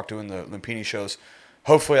Bangkok doing the Lumpini shows.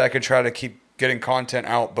 Hopefully, I can try to keep getting content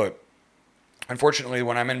out, but unfortunately,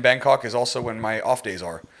 when I'm in Bangkok is also when my off days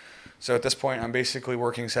are. So at this point, I'm basically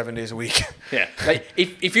working 7 days a week. Yeah. Like,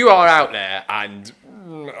 if you are out there and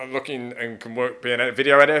are looking and can work being a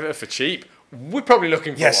video editor for cheap, we're probably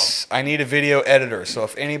looking for Yes, I need a video editor. So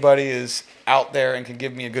if anybody is out there and can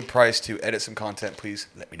give me a good price to edit some content, please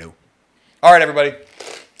let me know. All right, everybody.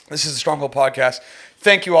 This is the Stronghold Podcast.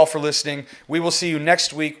 Thank you all for listening. We will see you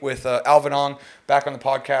next week with Alvin Ong back on the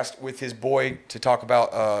podcast with his boy to talk about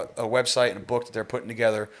a website and a book that they're putting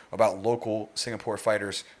together about local Singapore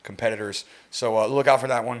fighters, competitors. So look out for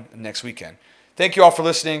that one next weekend. Thank you all for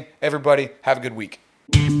listening. Everybody, have a good week.